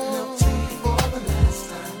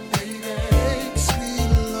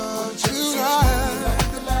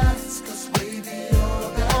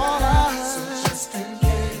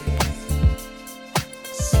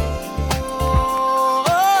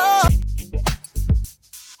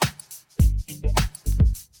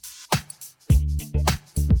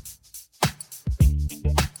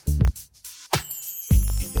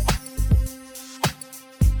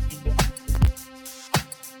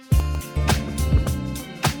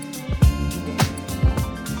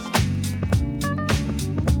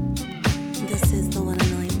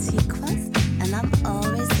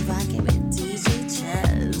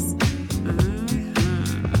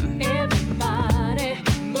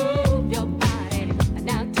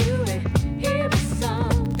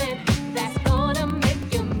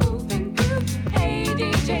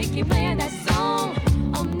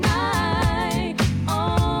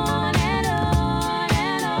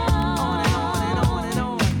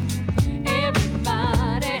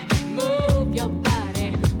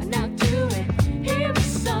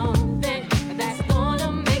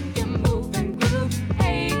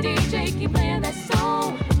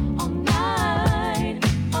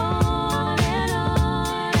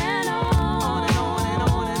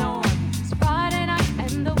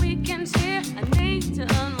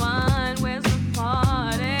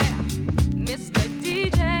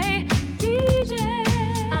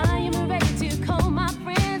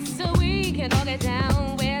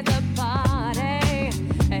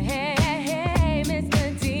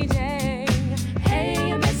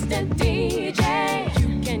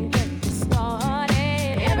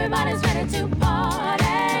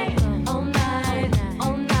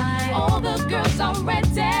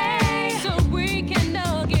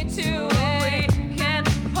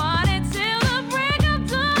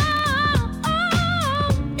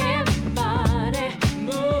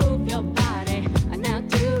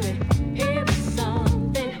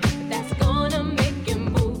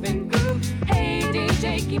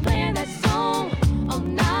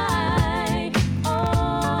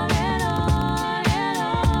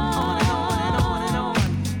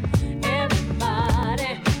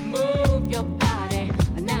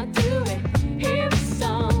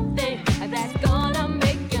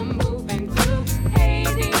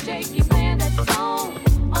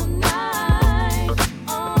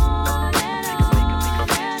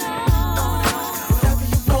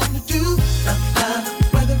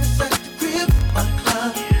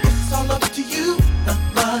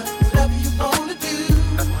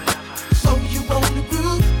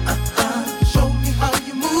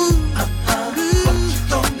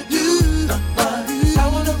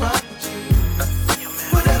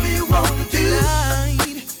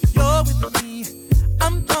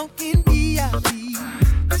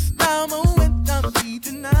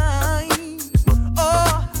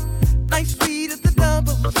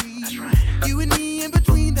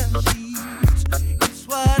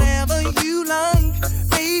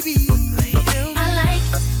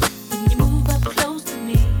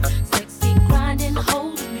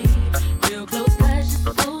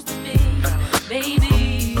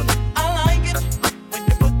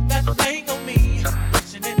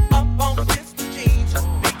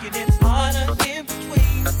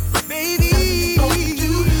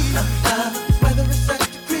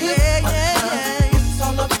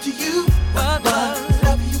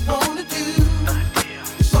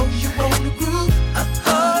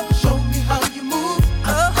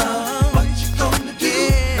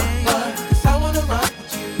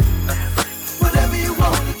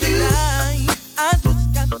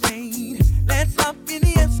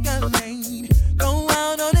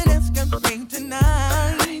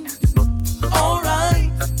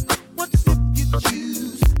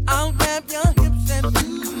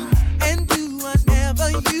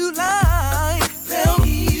 you like? Tell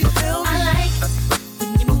me, tell me. I like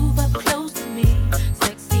when you move up close to me,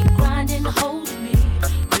 sexy grinding, holding me,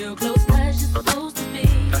 real close as you're supposed to be,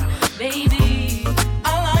 baby. I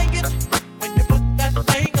like it when you put that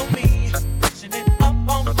thing on me, pushing it up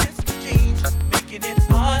on this jeans, making it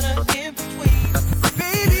harder in between,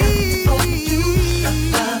 baby.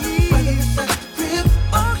 Whether it's a crib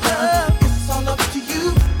or club, it's all up to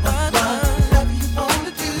you. Whatever you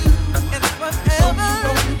wanna do, and whatever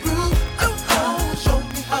you groove. Show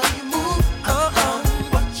me how you move.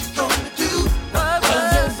 What you gonna do? Hey,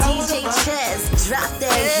 yo, DJ Chess, drop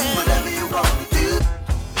that heat. Whatever you wanna do.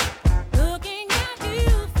 Looking at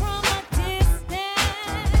you from a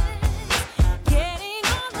distance, getting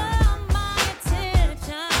all of my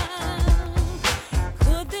attention.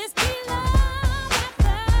 Could this be love at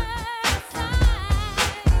first sight,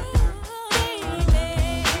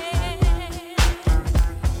 baby?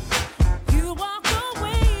 You walked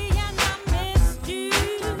away and I missed you.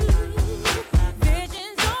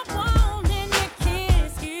 Visions of wanting to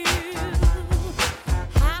kiss you.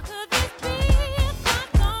 How could this be if I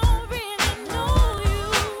don't really know you?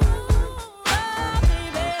 Oh,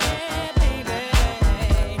 baby, baby,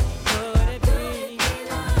 could it be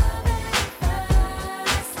love at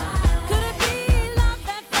first sight? Could it be love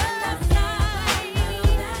at first sight?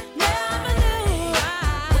 Never knew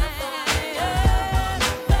the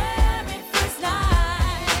very first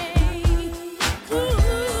night.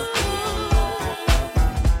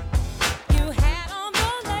 You had on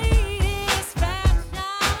the latest fashion.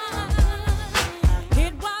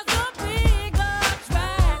 It was a big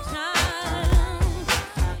attraction.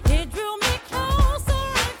 It drew me closer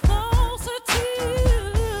and closer to you,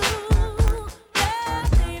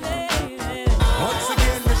 baby. Once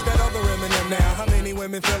again, wish that other Eminem now. How many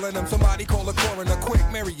women feeling them? Somebody call a coroner quick.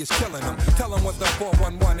 Mary is killing them. Tell them what's the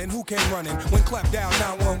 411 and who came running. When clapped down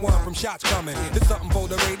 911 from shots coming. It's something for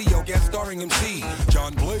the radio, guest starring MC.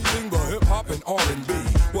 John Blazing, the hip hop and R&B.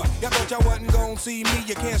 What? Y'all thought y'all wasn't gonna see me?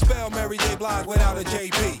 You can't spell Mary J. Blige without a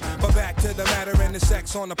JP. But back to the matter and the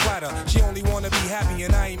sex on the platter. She only wanna be happy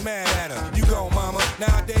and I ain't mad at her. You go, mama.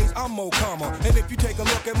 Nowadays I'm more calmer. And if you take a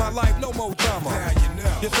look at my life, no more drama. Now you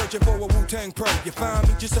know. You're searching for a Wu-Tang pro. You find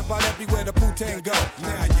me just about everywhere the Wu-Tang go.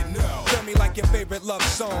 Now you know. Tell me like your favorite love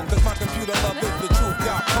song. Cause my computer love is the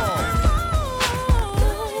truth.com.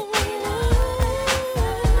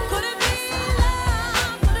 Could it be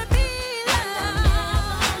love? Could it be love?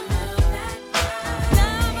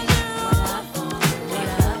 Never knew.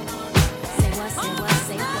 Say what, say what,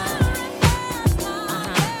 say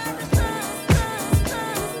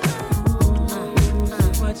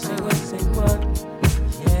What, say what, say what?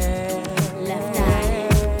 Yeah. Left Eye,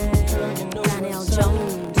 Donnell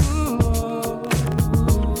Jones.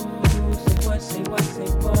 Say what, say what, say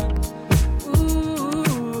what?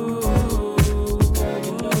 Ooh, girl,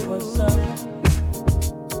 you know what's up.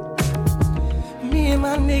 Me and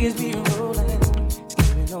my niggas be rolling,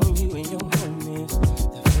 scheming on you and your homies.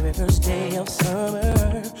 The very first day of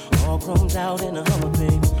summer, all grown out in a Hummer,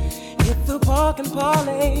 baby. Hit the park and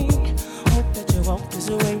parlay. Hope that you walk this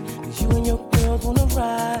way, 'cause you and your girls wanna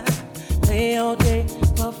ride. Play all day,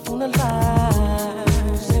 puff on the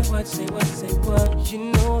line. Say what, say what, say what? You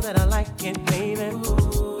know that I like it, baby.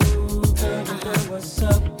 Ooh, girl, you know what's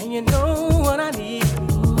up, and you know what I need.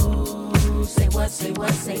 Ooh, say what, say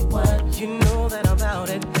what, say what? You know that I'm about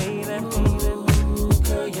it, baby. Ooh,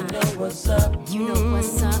 girl, you know what's up. You know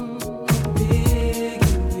what's up. Big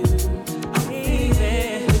in you, I'm big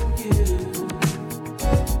in you.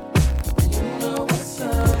 You know what's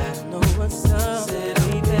up, I know what's up. Said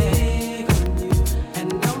I'm big on you, and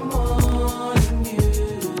I'm on you.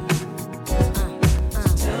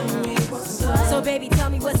 Tell me what's up. So baby, tell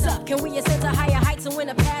me what's up. Can we ascend to higher heights and when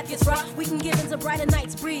the path gets rough, we can give into brighter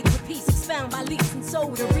nights, breathe with peace, expound by leaps and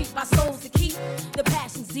soul to reap our souls to keep the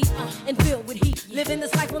passions deep and filled with heat. Living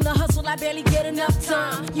this life on the hustle, I barely get enough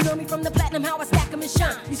time. You know me from the platinum, how I stack 'em and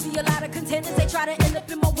shine. You see a lot of contenders, they try to end up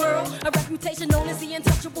in my world. A reputation known as the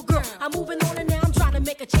untouchable girl. I'm moving on and now I'm trying to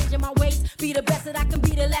make a change in my ways. Be the best that I can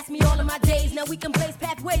be to last me all of my days. Now we can blaze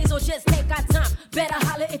pathways or just take our time. Better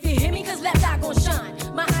holler if you hear me, 'cause left eye gon' shine.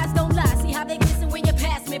 My eyes don't lie, see how they glisten when you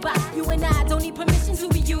pass me by. You and I don't need permission to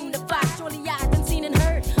be unified. Surely I done seen and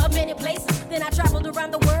heard of many places. Then I traveled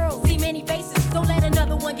around the world, see many faces. Don't let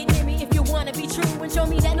another one get near me if you wanna be true. And show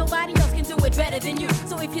me that nobody else can do it better than you.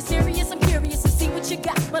 So if you're serious, I'm curious to see what you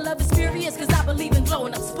got. My love is furious, 'cause I believe in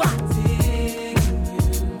blowing up spots.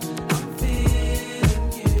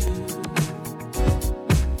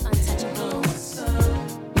 Untouchable.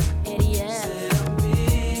 Eddie F.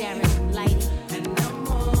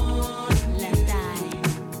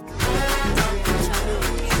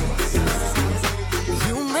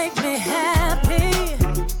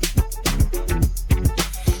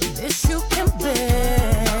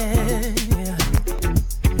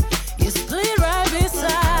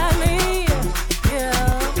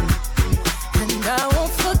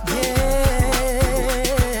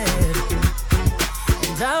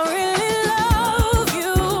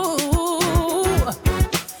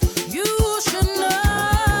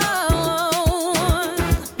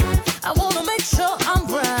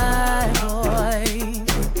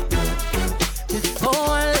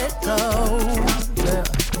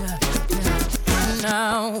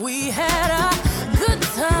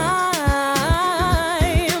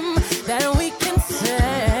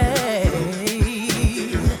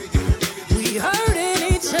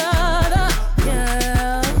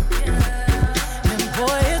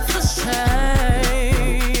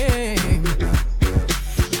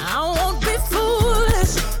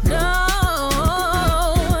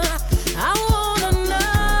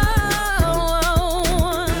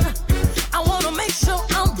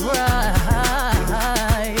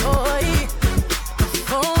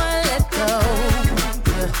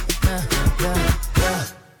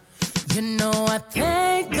 You know I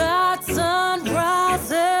thank God sun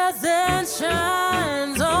rises and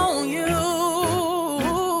shines on you.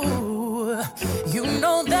 You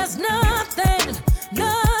know there's nothing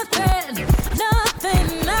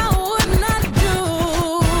I would not do.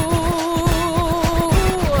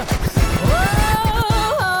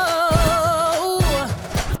 Oh,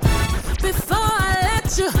 before I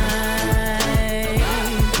let you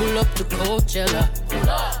pull up to Coachella,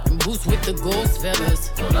 boots with the ghost feathers.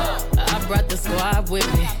 I brought the squad with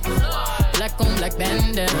me. Black on black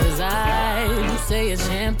bandanas. You say it's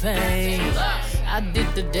champagne. I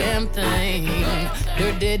did the damn thing.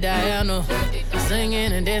 Dirty Diana,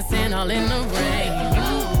 singing and dancing all in the rain.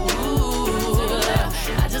 Ooh,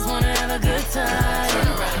 I just wanna have a good time.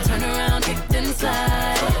 Turn around, kick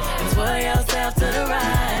inside. Twirl yourself to the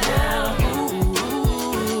right now.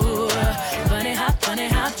 Ooh, funny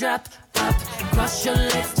hop, drop, pop. Cross your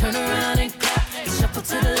legs, turn around and clap. Shuffle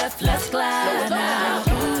to the left, let's glide now.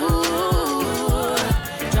 Ooh,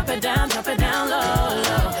 drop it down low,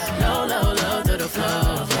 low, low, low to the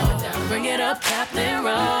floor. Bring it up, tap then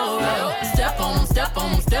roll. Step on them, step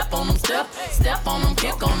on them, step on them, step on them,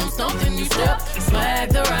 kick on them, something you step.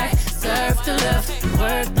 Swag the right, surf the left,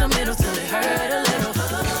 work the middle till it hurt a little.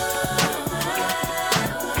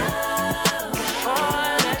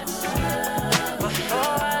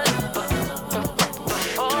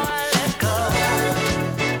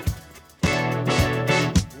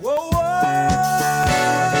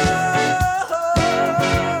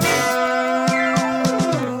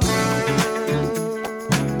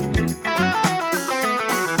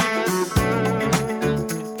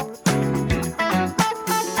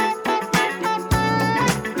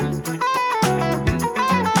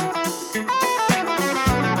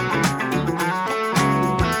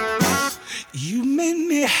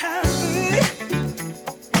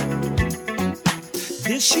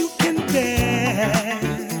 You can bear.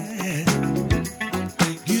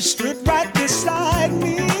 You stood right beside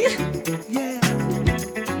me, yeah,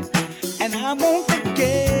 and I won't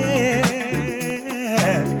forget.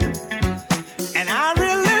 And I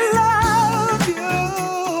really love you.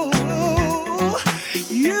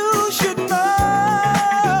 You should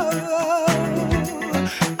know.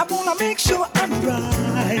 I wanna make sure I'm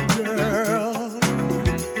right, girl,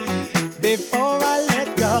 before I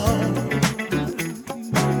let go.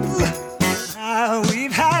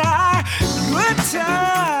 We've had our good time.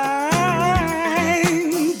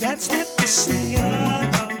 That's not to say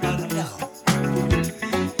no.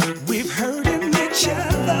 We've hurting each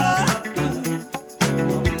other.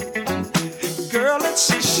 Girl, it's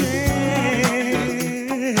a shame.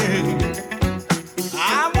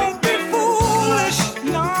 I won't be foolish,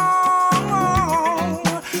 no.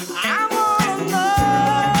 I wanna know.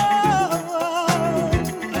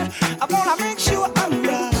 I wanna make sure I'm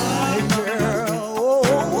right.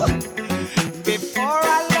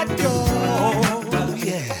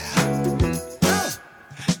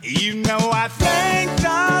 I think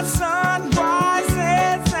the sun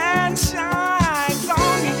rises and shines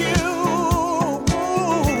on you.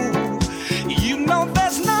 You know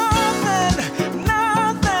there's nothing I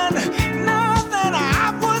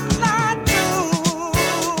would not do.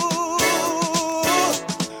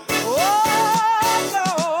 Oh no,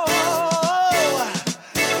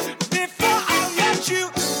 before I let you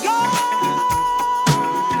go.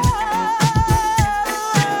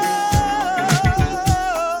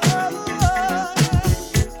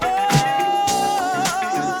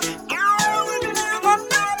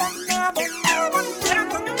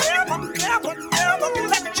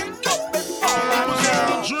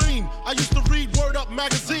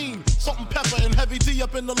 Magazine, Salt and Pepper and Heavy D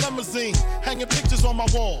up in the limousine, hanging pictures on my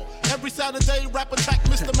wall. Every Saturday, rap attack,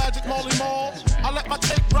 Mr. Magic Marley Marl. I let my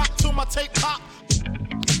tape rock till my tape pop.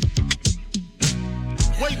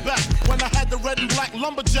 Way back when I had the red and black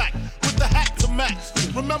lumberjack with the hat to match.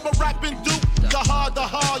 Remember rapping Duke? The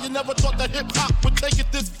hard, you never thought that hip hop would take it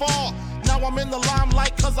this far. Now I'm in the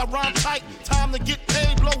limelight cause I rhyme tight. Time to get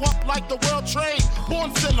paid, blow up like the world trade.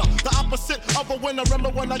 Born sinner, the opposite of a winner. Remember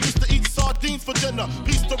when I used to eat sardines for dinner?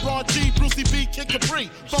 Peace to Ron G, Brucey B, Kid Capri,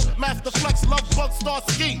 Funk Master Flex, Love Bug, Star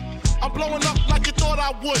Ski. I'm blowing up like you thought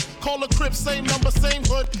I would. Call a crib, same number, same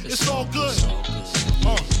hood. It's all good.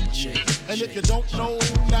 And if you don't know,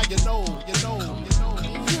 now you know, you know, you know.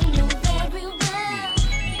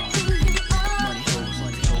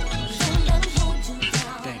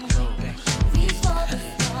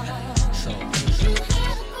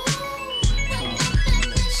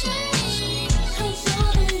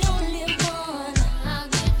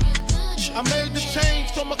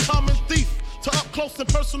 close and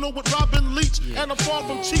personal with Robin Leach. And I'm far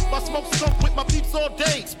from cheap. I smoke skunk with my peeps all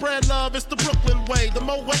day. Spread love, it's the Brooklyn way. The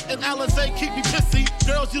Moet and Alizé keep me pissy.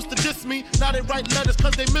 Girls used to diss me. Now they write letters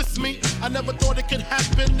cause they miss me. I never thought it could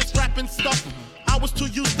happen, this rapping stuff. I was too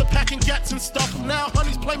used to packing gats and stuff. Now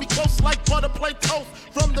honeys play me close like butter play toast.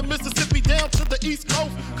 From the Mississippi down to the East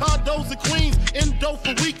Coast. Condos in Queens, in dough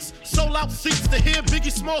for weeks. Sold out seats to hear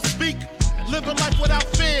Biggie Small speak. Living life without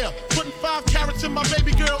fear. Putting 5 carats in my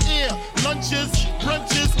baby girl ear. Lunches,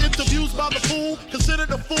 brunches, interviews by the fool. Considered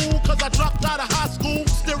a fool cause I dropped out of high school.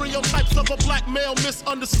 Stereotypes of a black male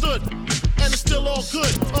misunderstood. And it's still all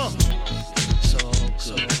good.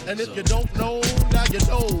 And if you don't know, now you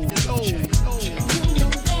know.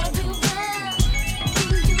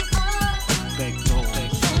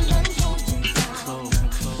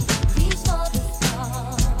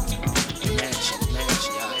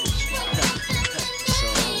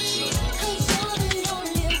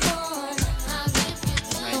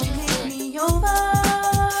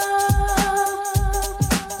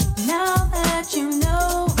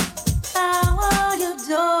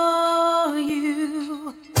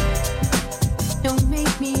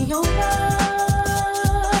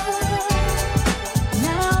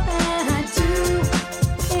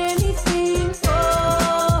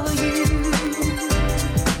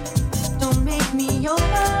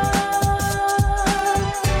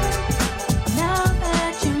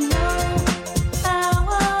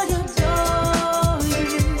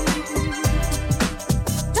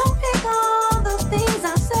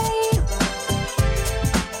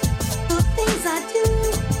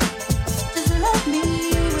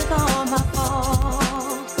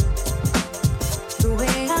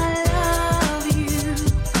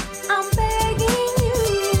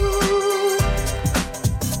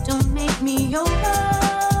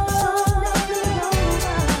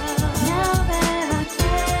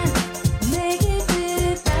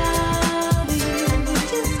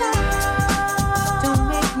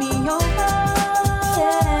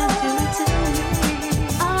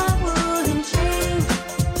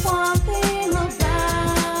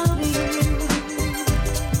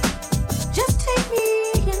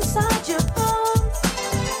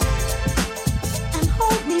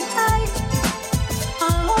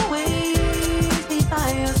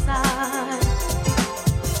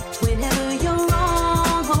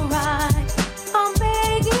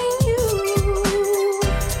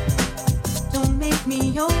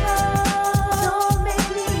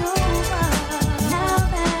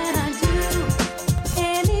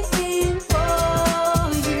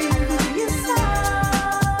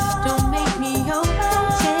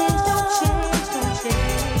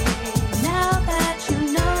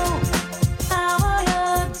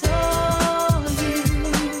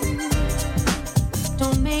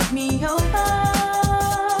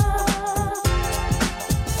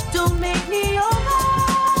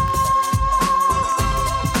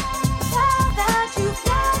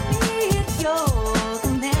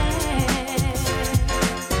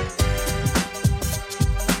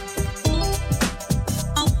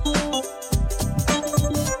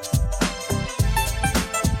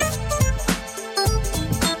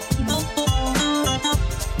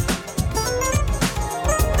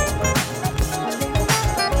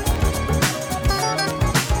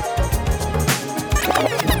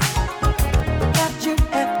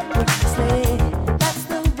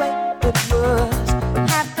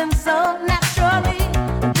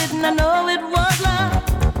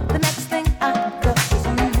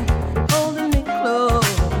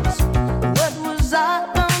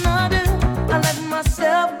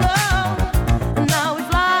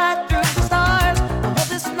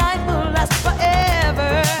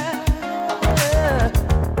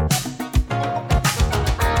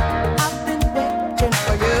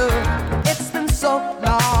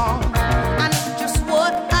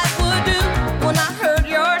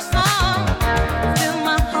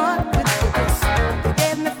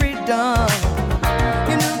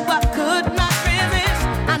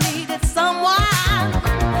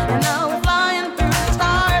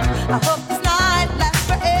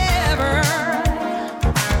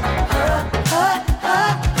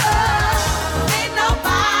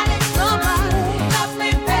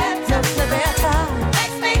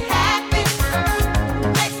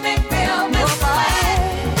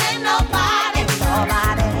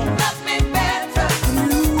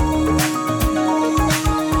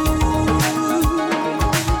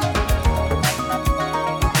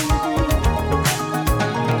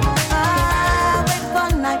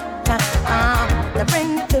 Time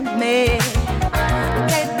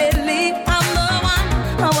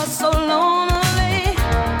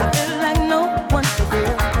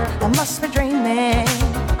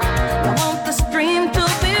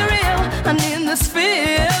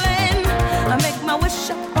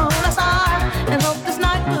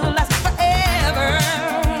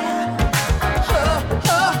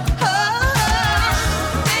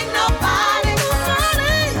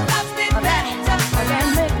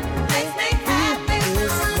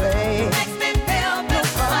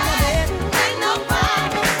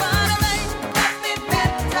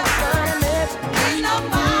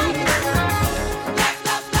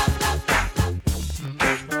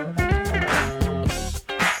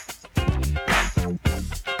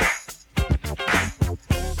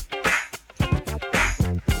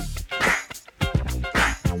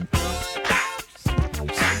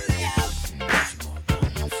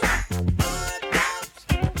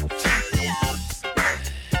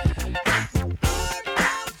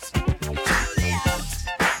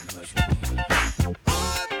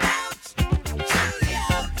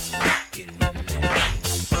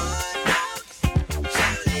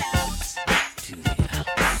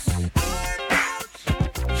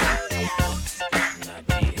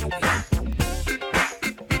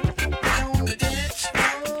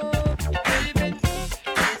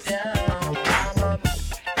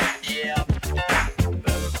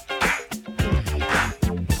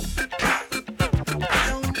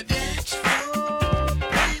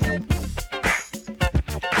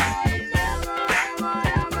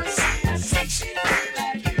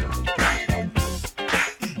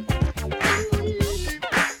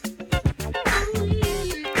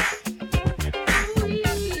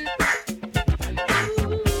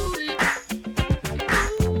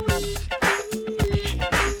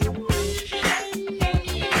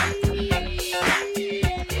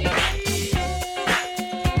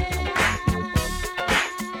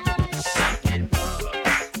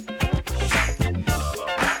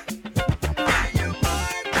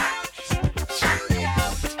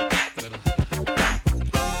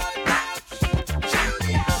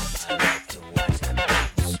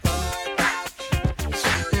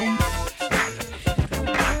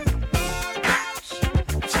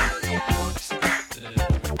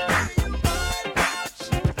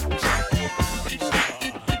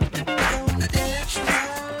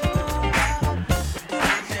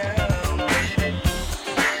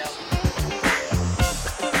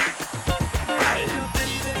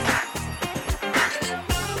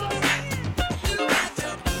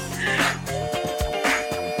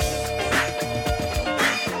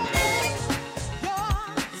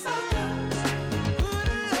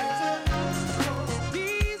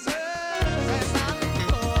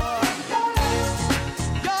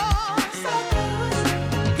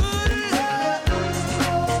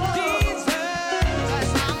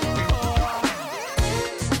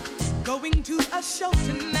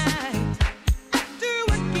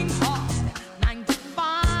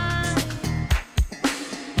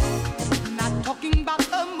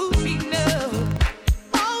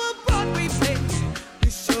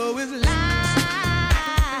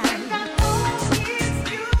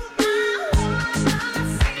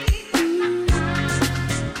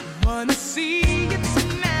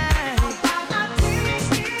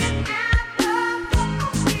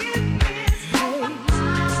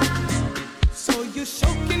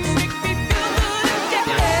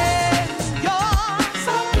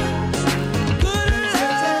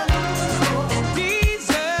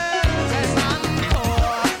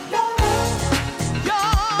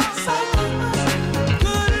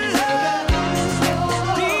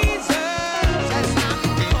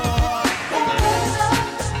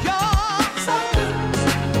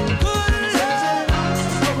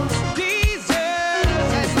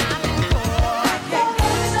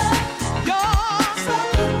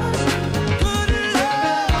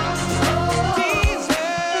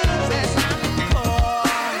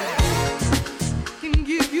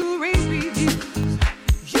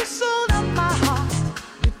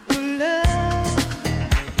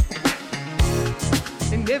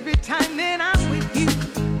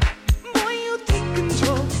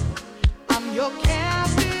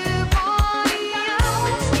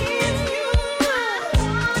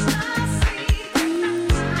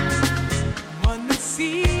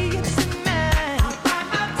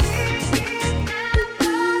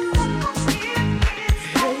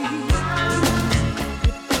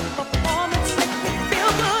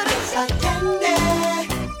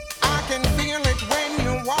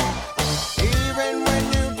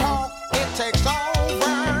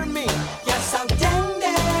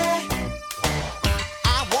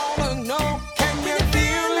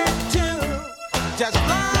just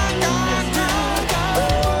like I do.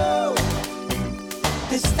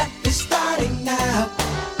 This stuff is starting now.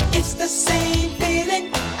 It's the same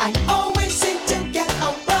feeling I always seem to get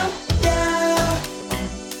around you.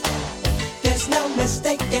 There's no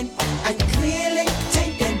mistaking, I'm clearly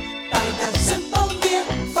taken by the simple mere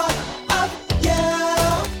thought of you.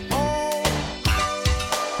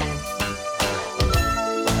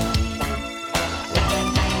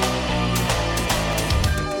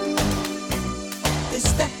 This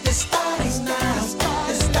stuff is starting now.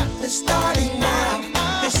 This stuff is starting now.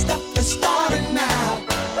 This stuff is starting now.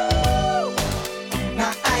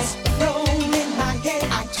 My eyes roll in my head.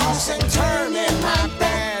 I toss and turn in my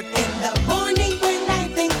bed. In the morning when I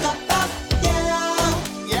think about you.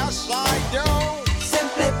 Yes, I do.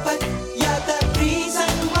 Simply put, you're the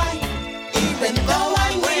reason why. Even though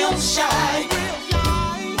I'm real shy,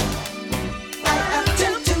 I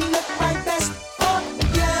attempt to look my best for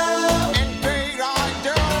you. Indeed, I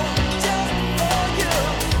do.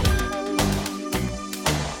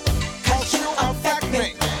 Cause you affect me,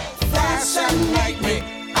 fascinate me.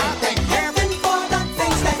 I thank heaven for the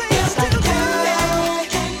things that feels like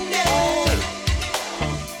candy.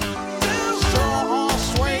 So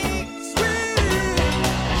sweet, sweet.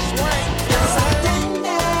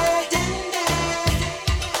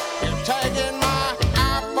 You're taking my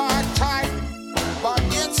appetite, but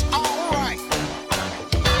it's alright.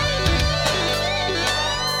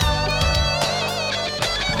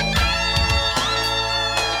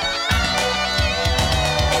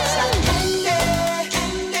 It's like candy.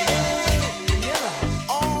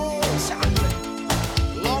 Oh,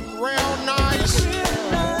 look real nice,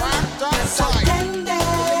 wrapped up tight.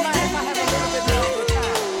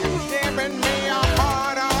 Giving me a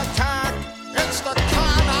heart attack. It's the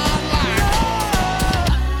kind I like.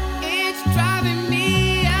 It's driving me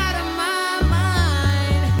out of my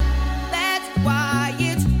mind. That's why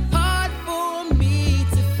it's hard for me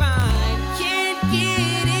to find. Can't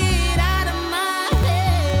get it out of my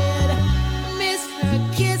head. Miss her,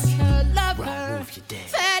 kiss her, love her.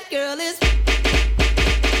 That girl is.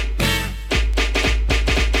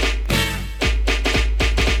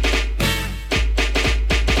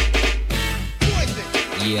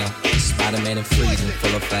 Yeah, Spider-Man and freezing,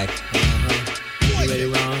 full effect. You ready,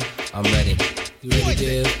 Ron? I'm ready. You ready,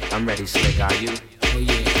 Dave? I'm ready, Slick. Are you? Oh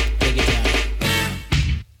yeah, take it down.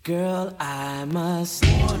 Girl, I must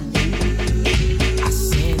warn you. I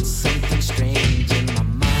sense something strange in my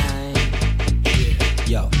mind.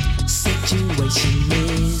 Yo, situation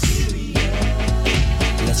is.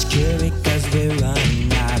 Let's cure it 'cause we're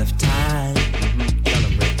running out of time.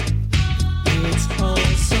 It's all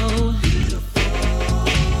so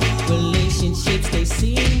relationships, they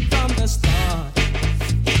seem from the start.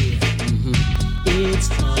 It's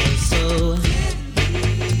also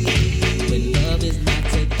when love is not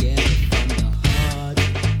together from the heart.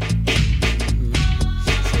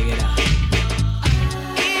 Check it out.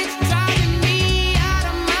 It's driving me out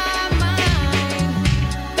of my mind.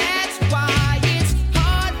 That's why it's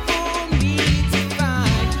hard for me to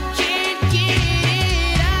find. Can't get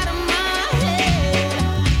it out of my head.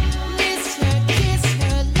 Miss her, kiss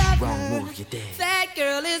her, love her. That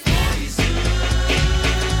girl is poison.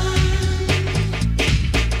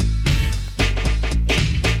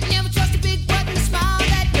 Never trust a big button to smile.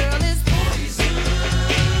 That girl is poison.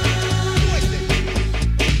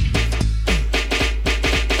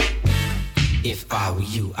 If I were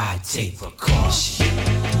you, I'd take precaution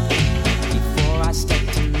before I step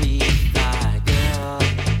to meet my girl.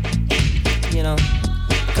 You know,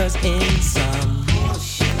 'cause in some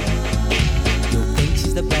you'll think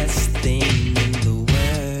she's the best thing in the world.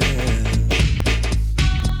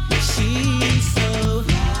 She's so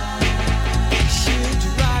she'll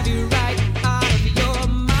drive you right out of your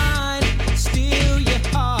mind, steal your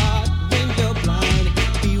heart when you're blind.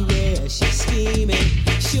 Beware, she's scheming.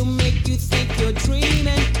 She'll make you think you're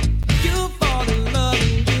dreaming. You'll fall in love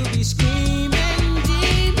and you'll be screaming,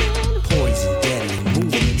 demon. Poison, deadly,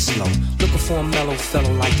 moving it slow. Looking for a mellow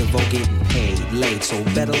fellow like the Vogue, getting paid, laid, so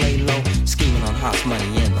better lay low. Scheming on hot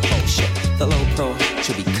money and the whole shit. The low pro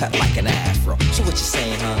should be cut like an afro. So what you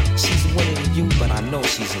saying, huh? She's winning to you, but I know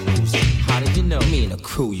she's a loser. How did you know? Me and the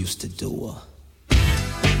crew used to do her.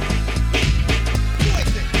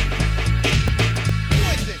 Poison.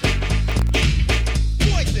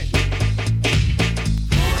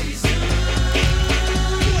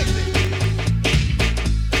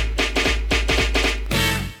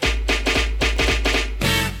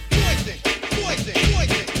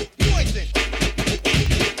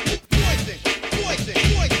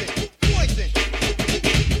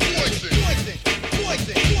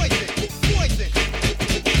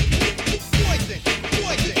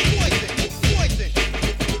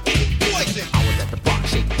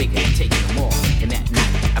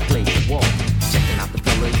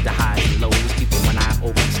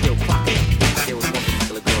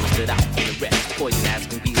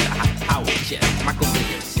 chest. Michael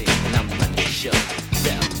Williams here, and I'm running the show.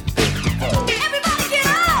 Down, Everybody get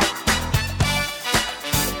up!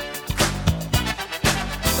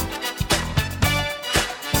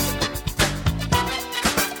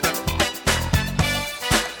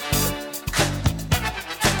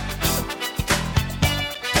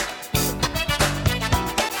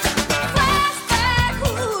 Flashback,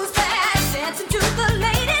 who's that? Dancing to the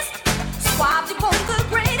latest. Squad, you want the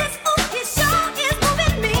greatest. Ooh, he sure is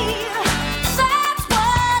moving me. That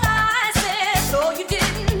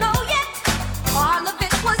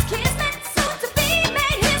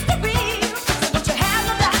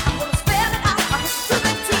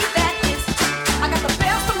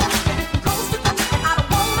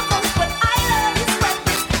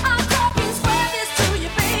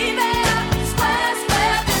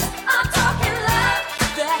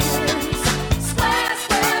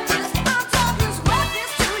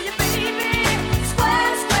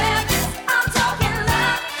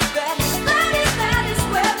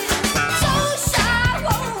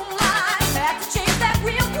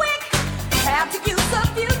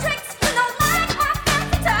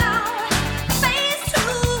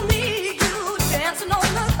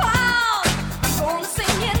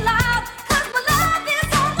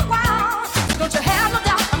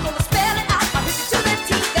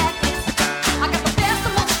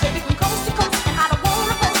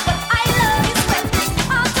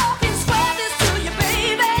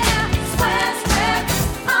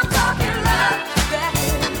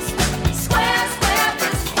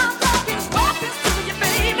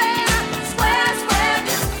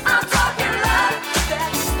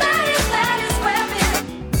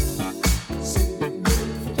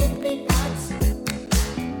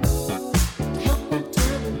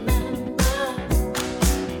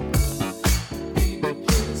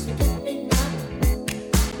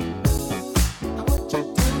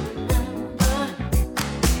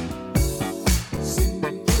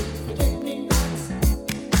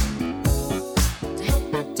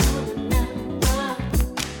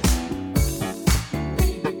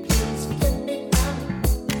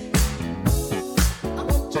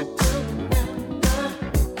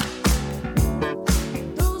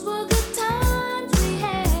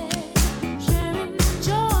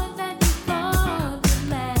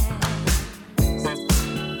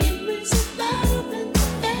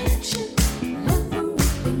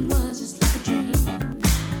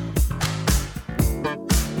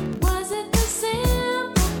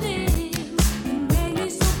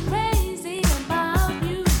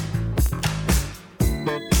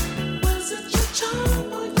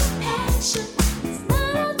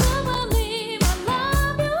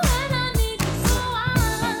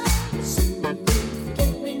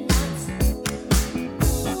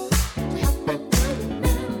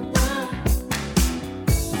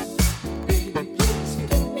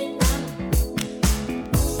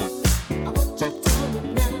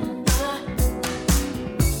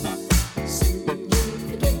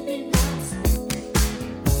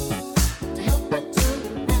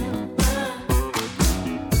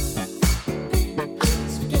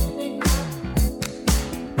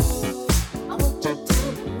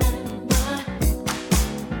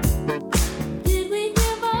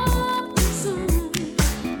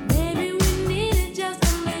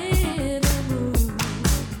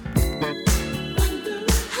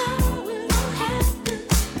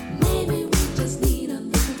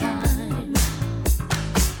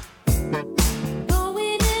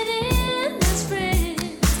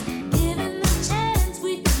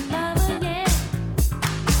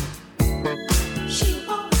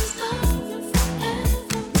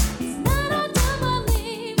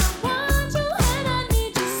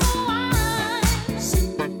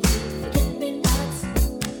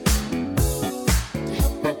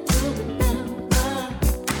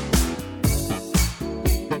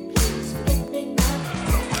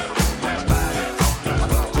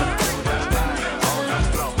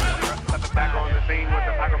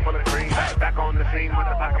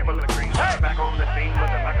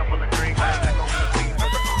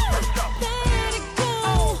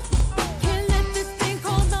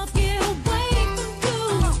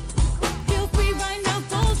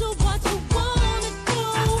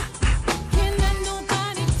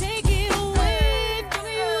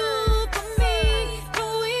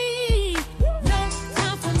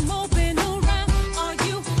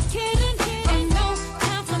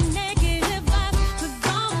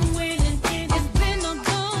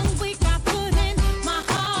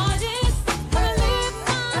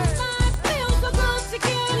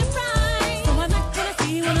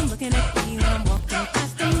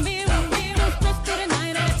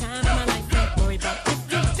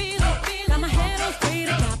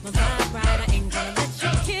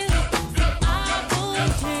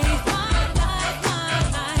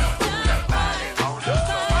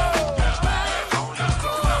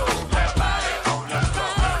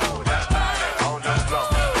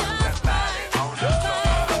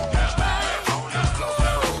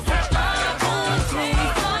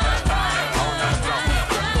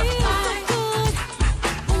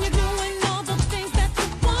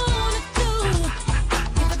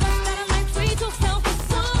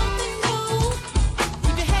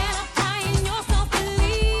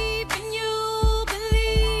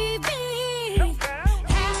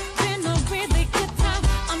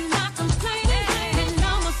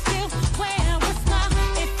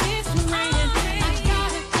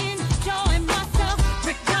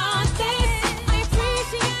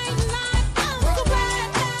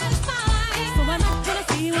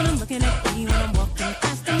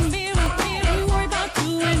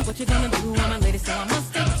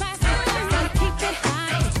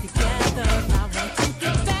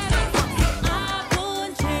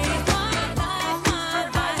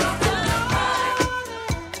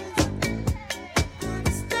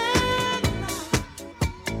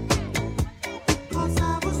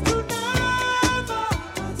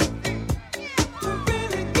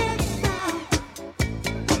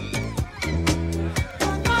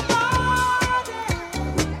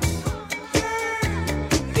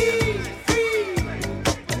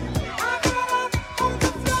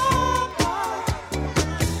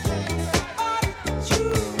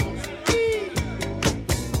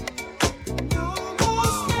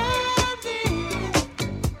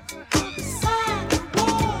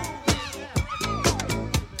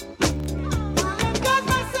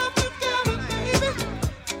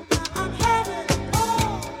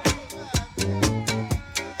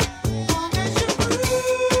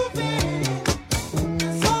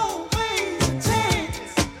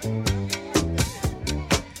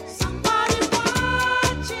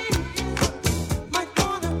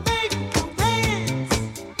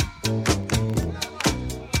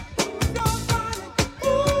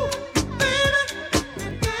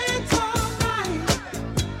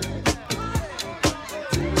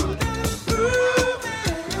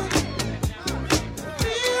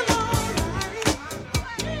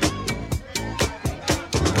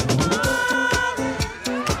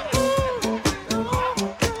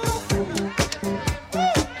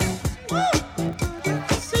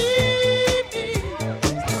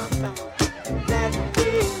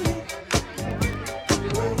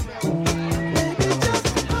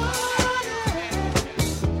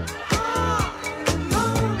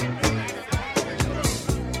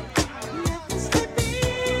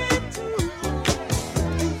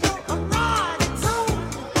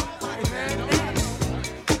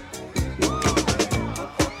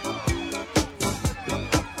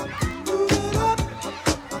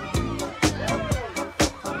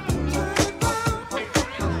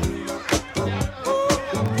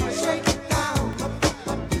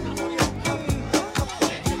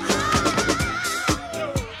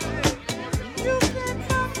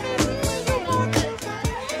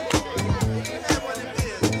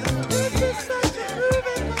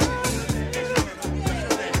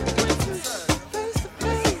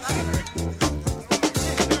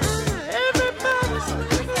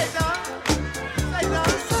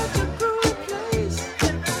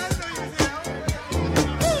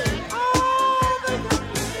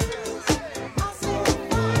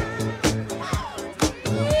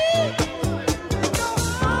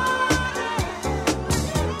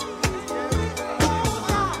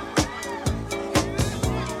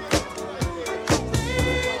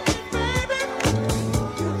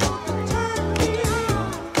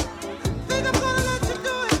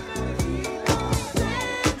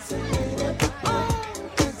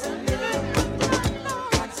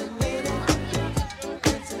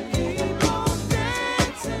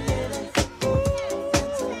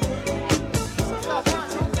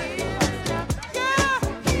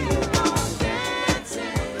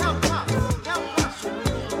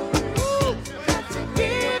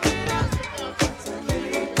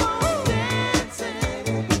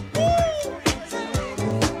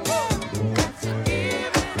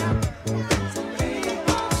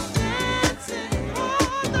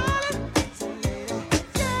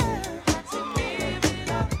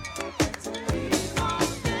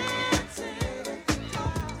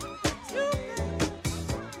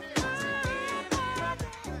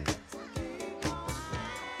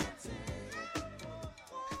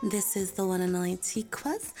This is the one and only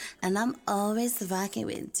T-Quest, and I'm always rocking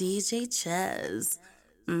with DJ Chess.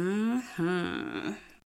 Mm-hmm.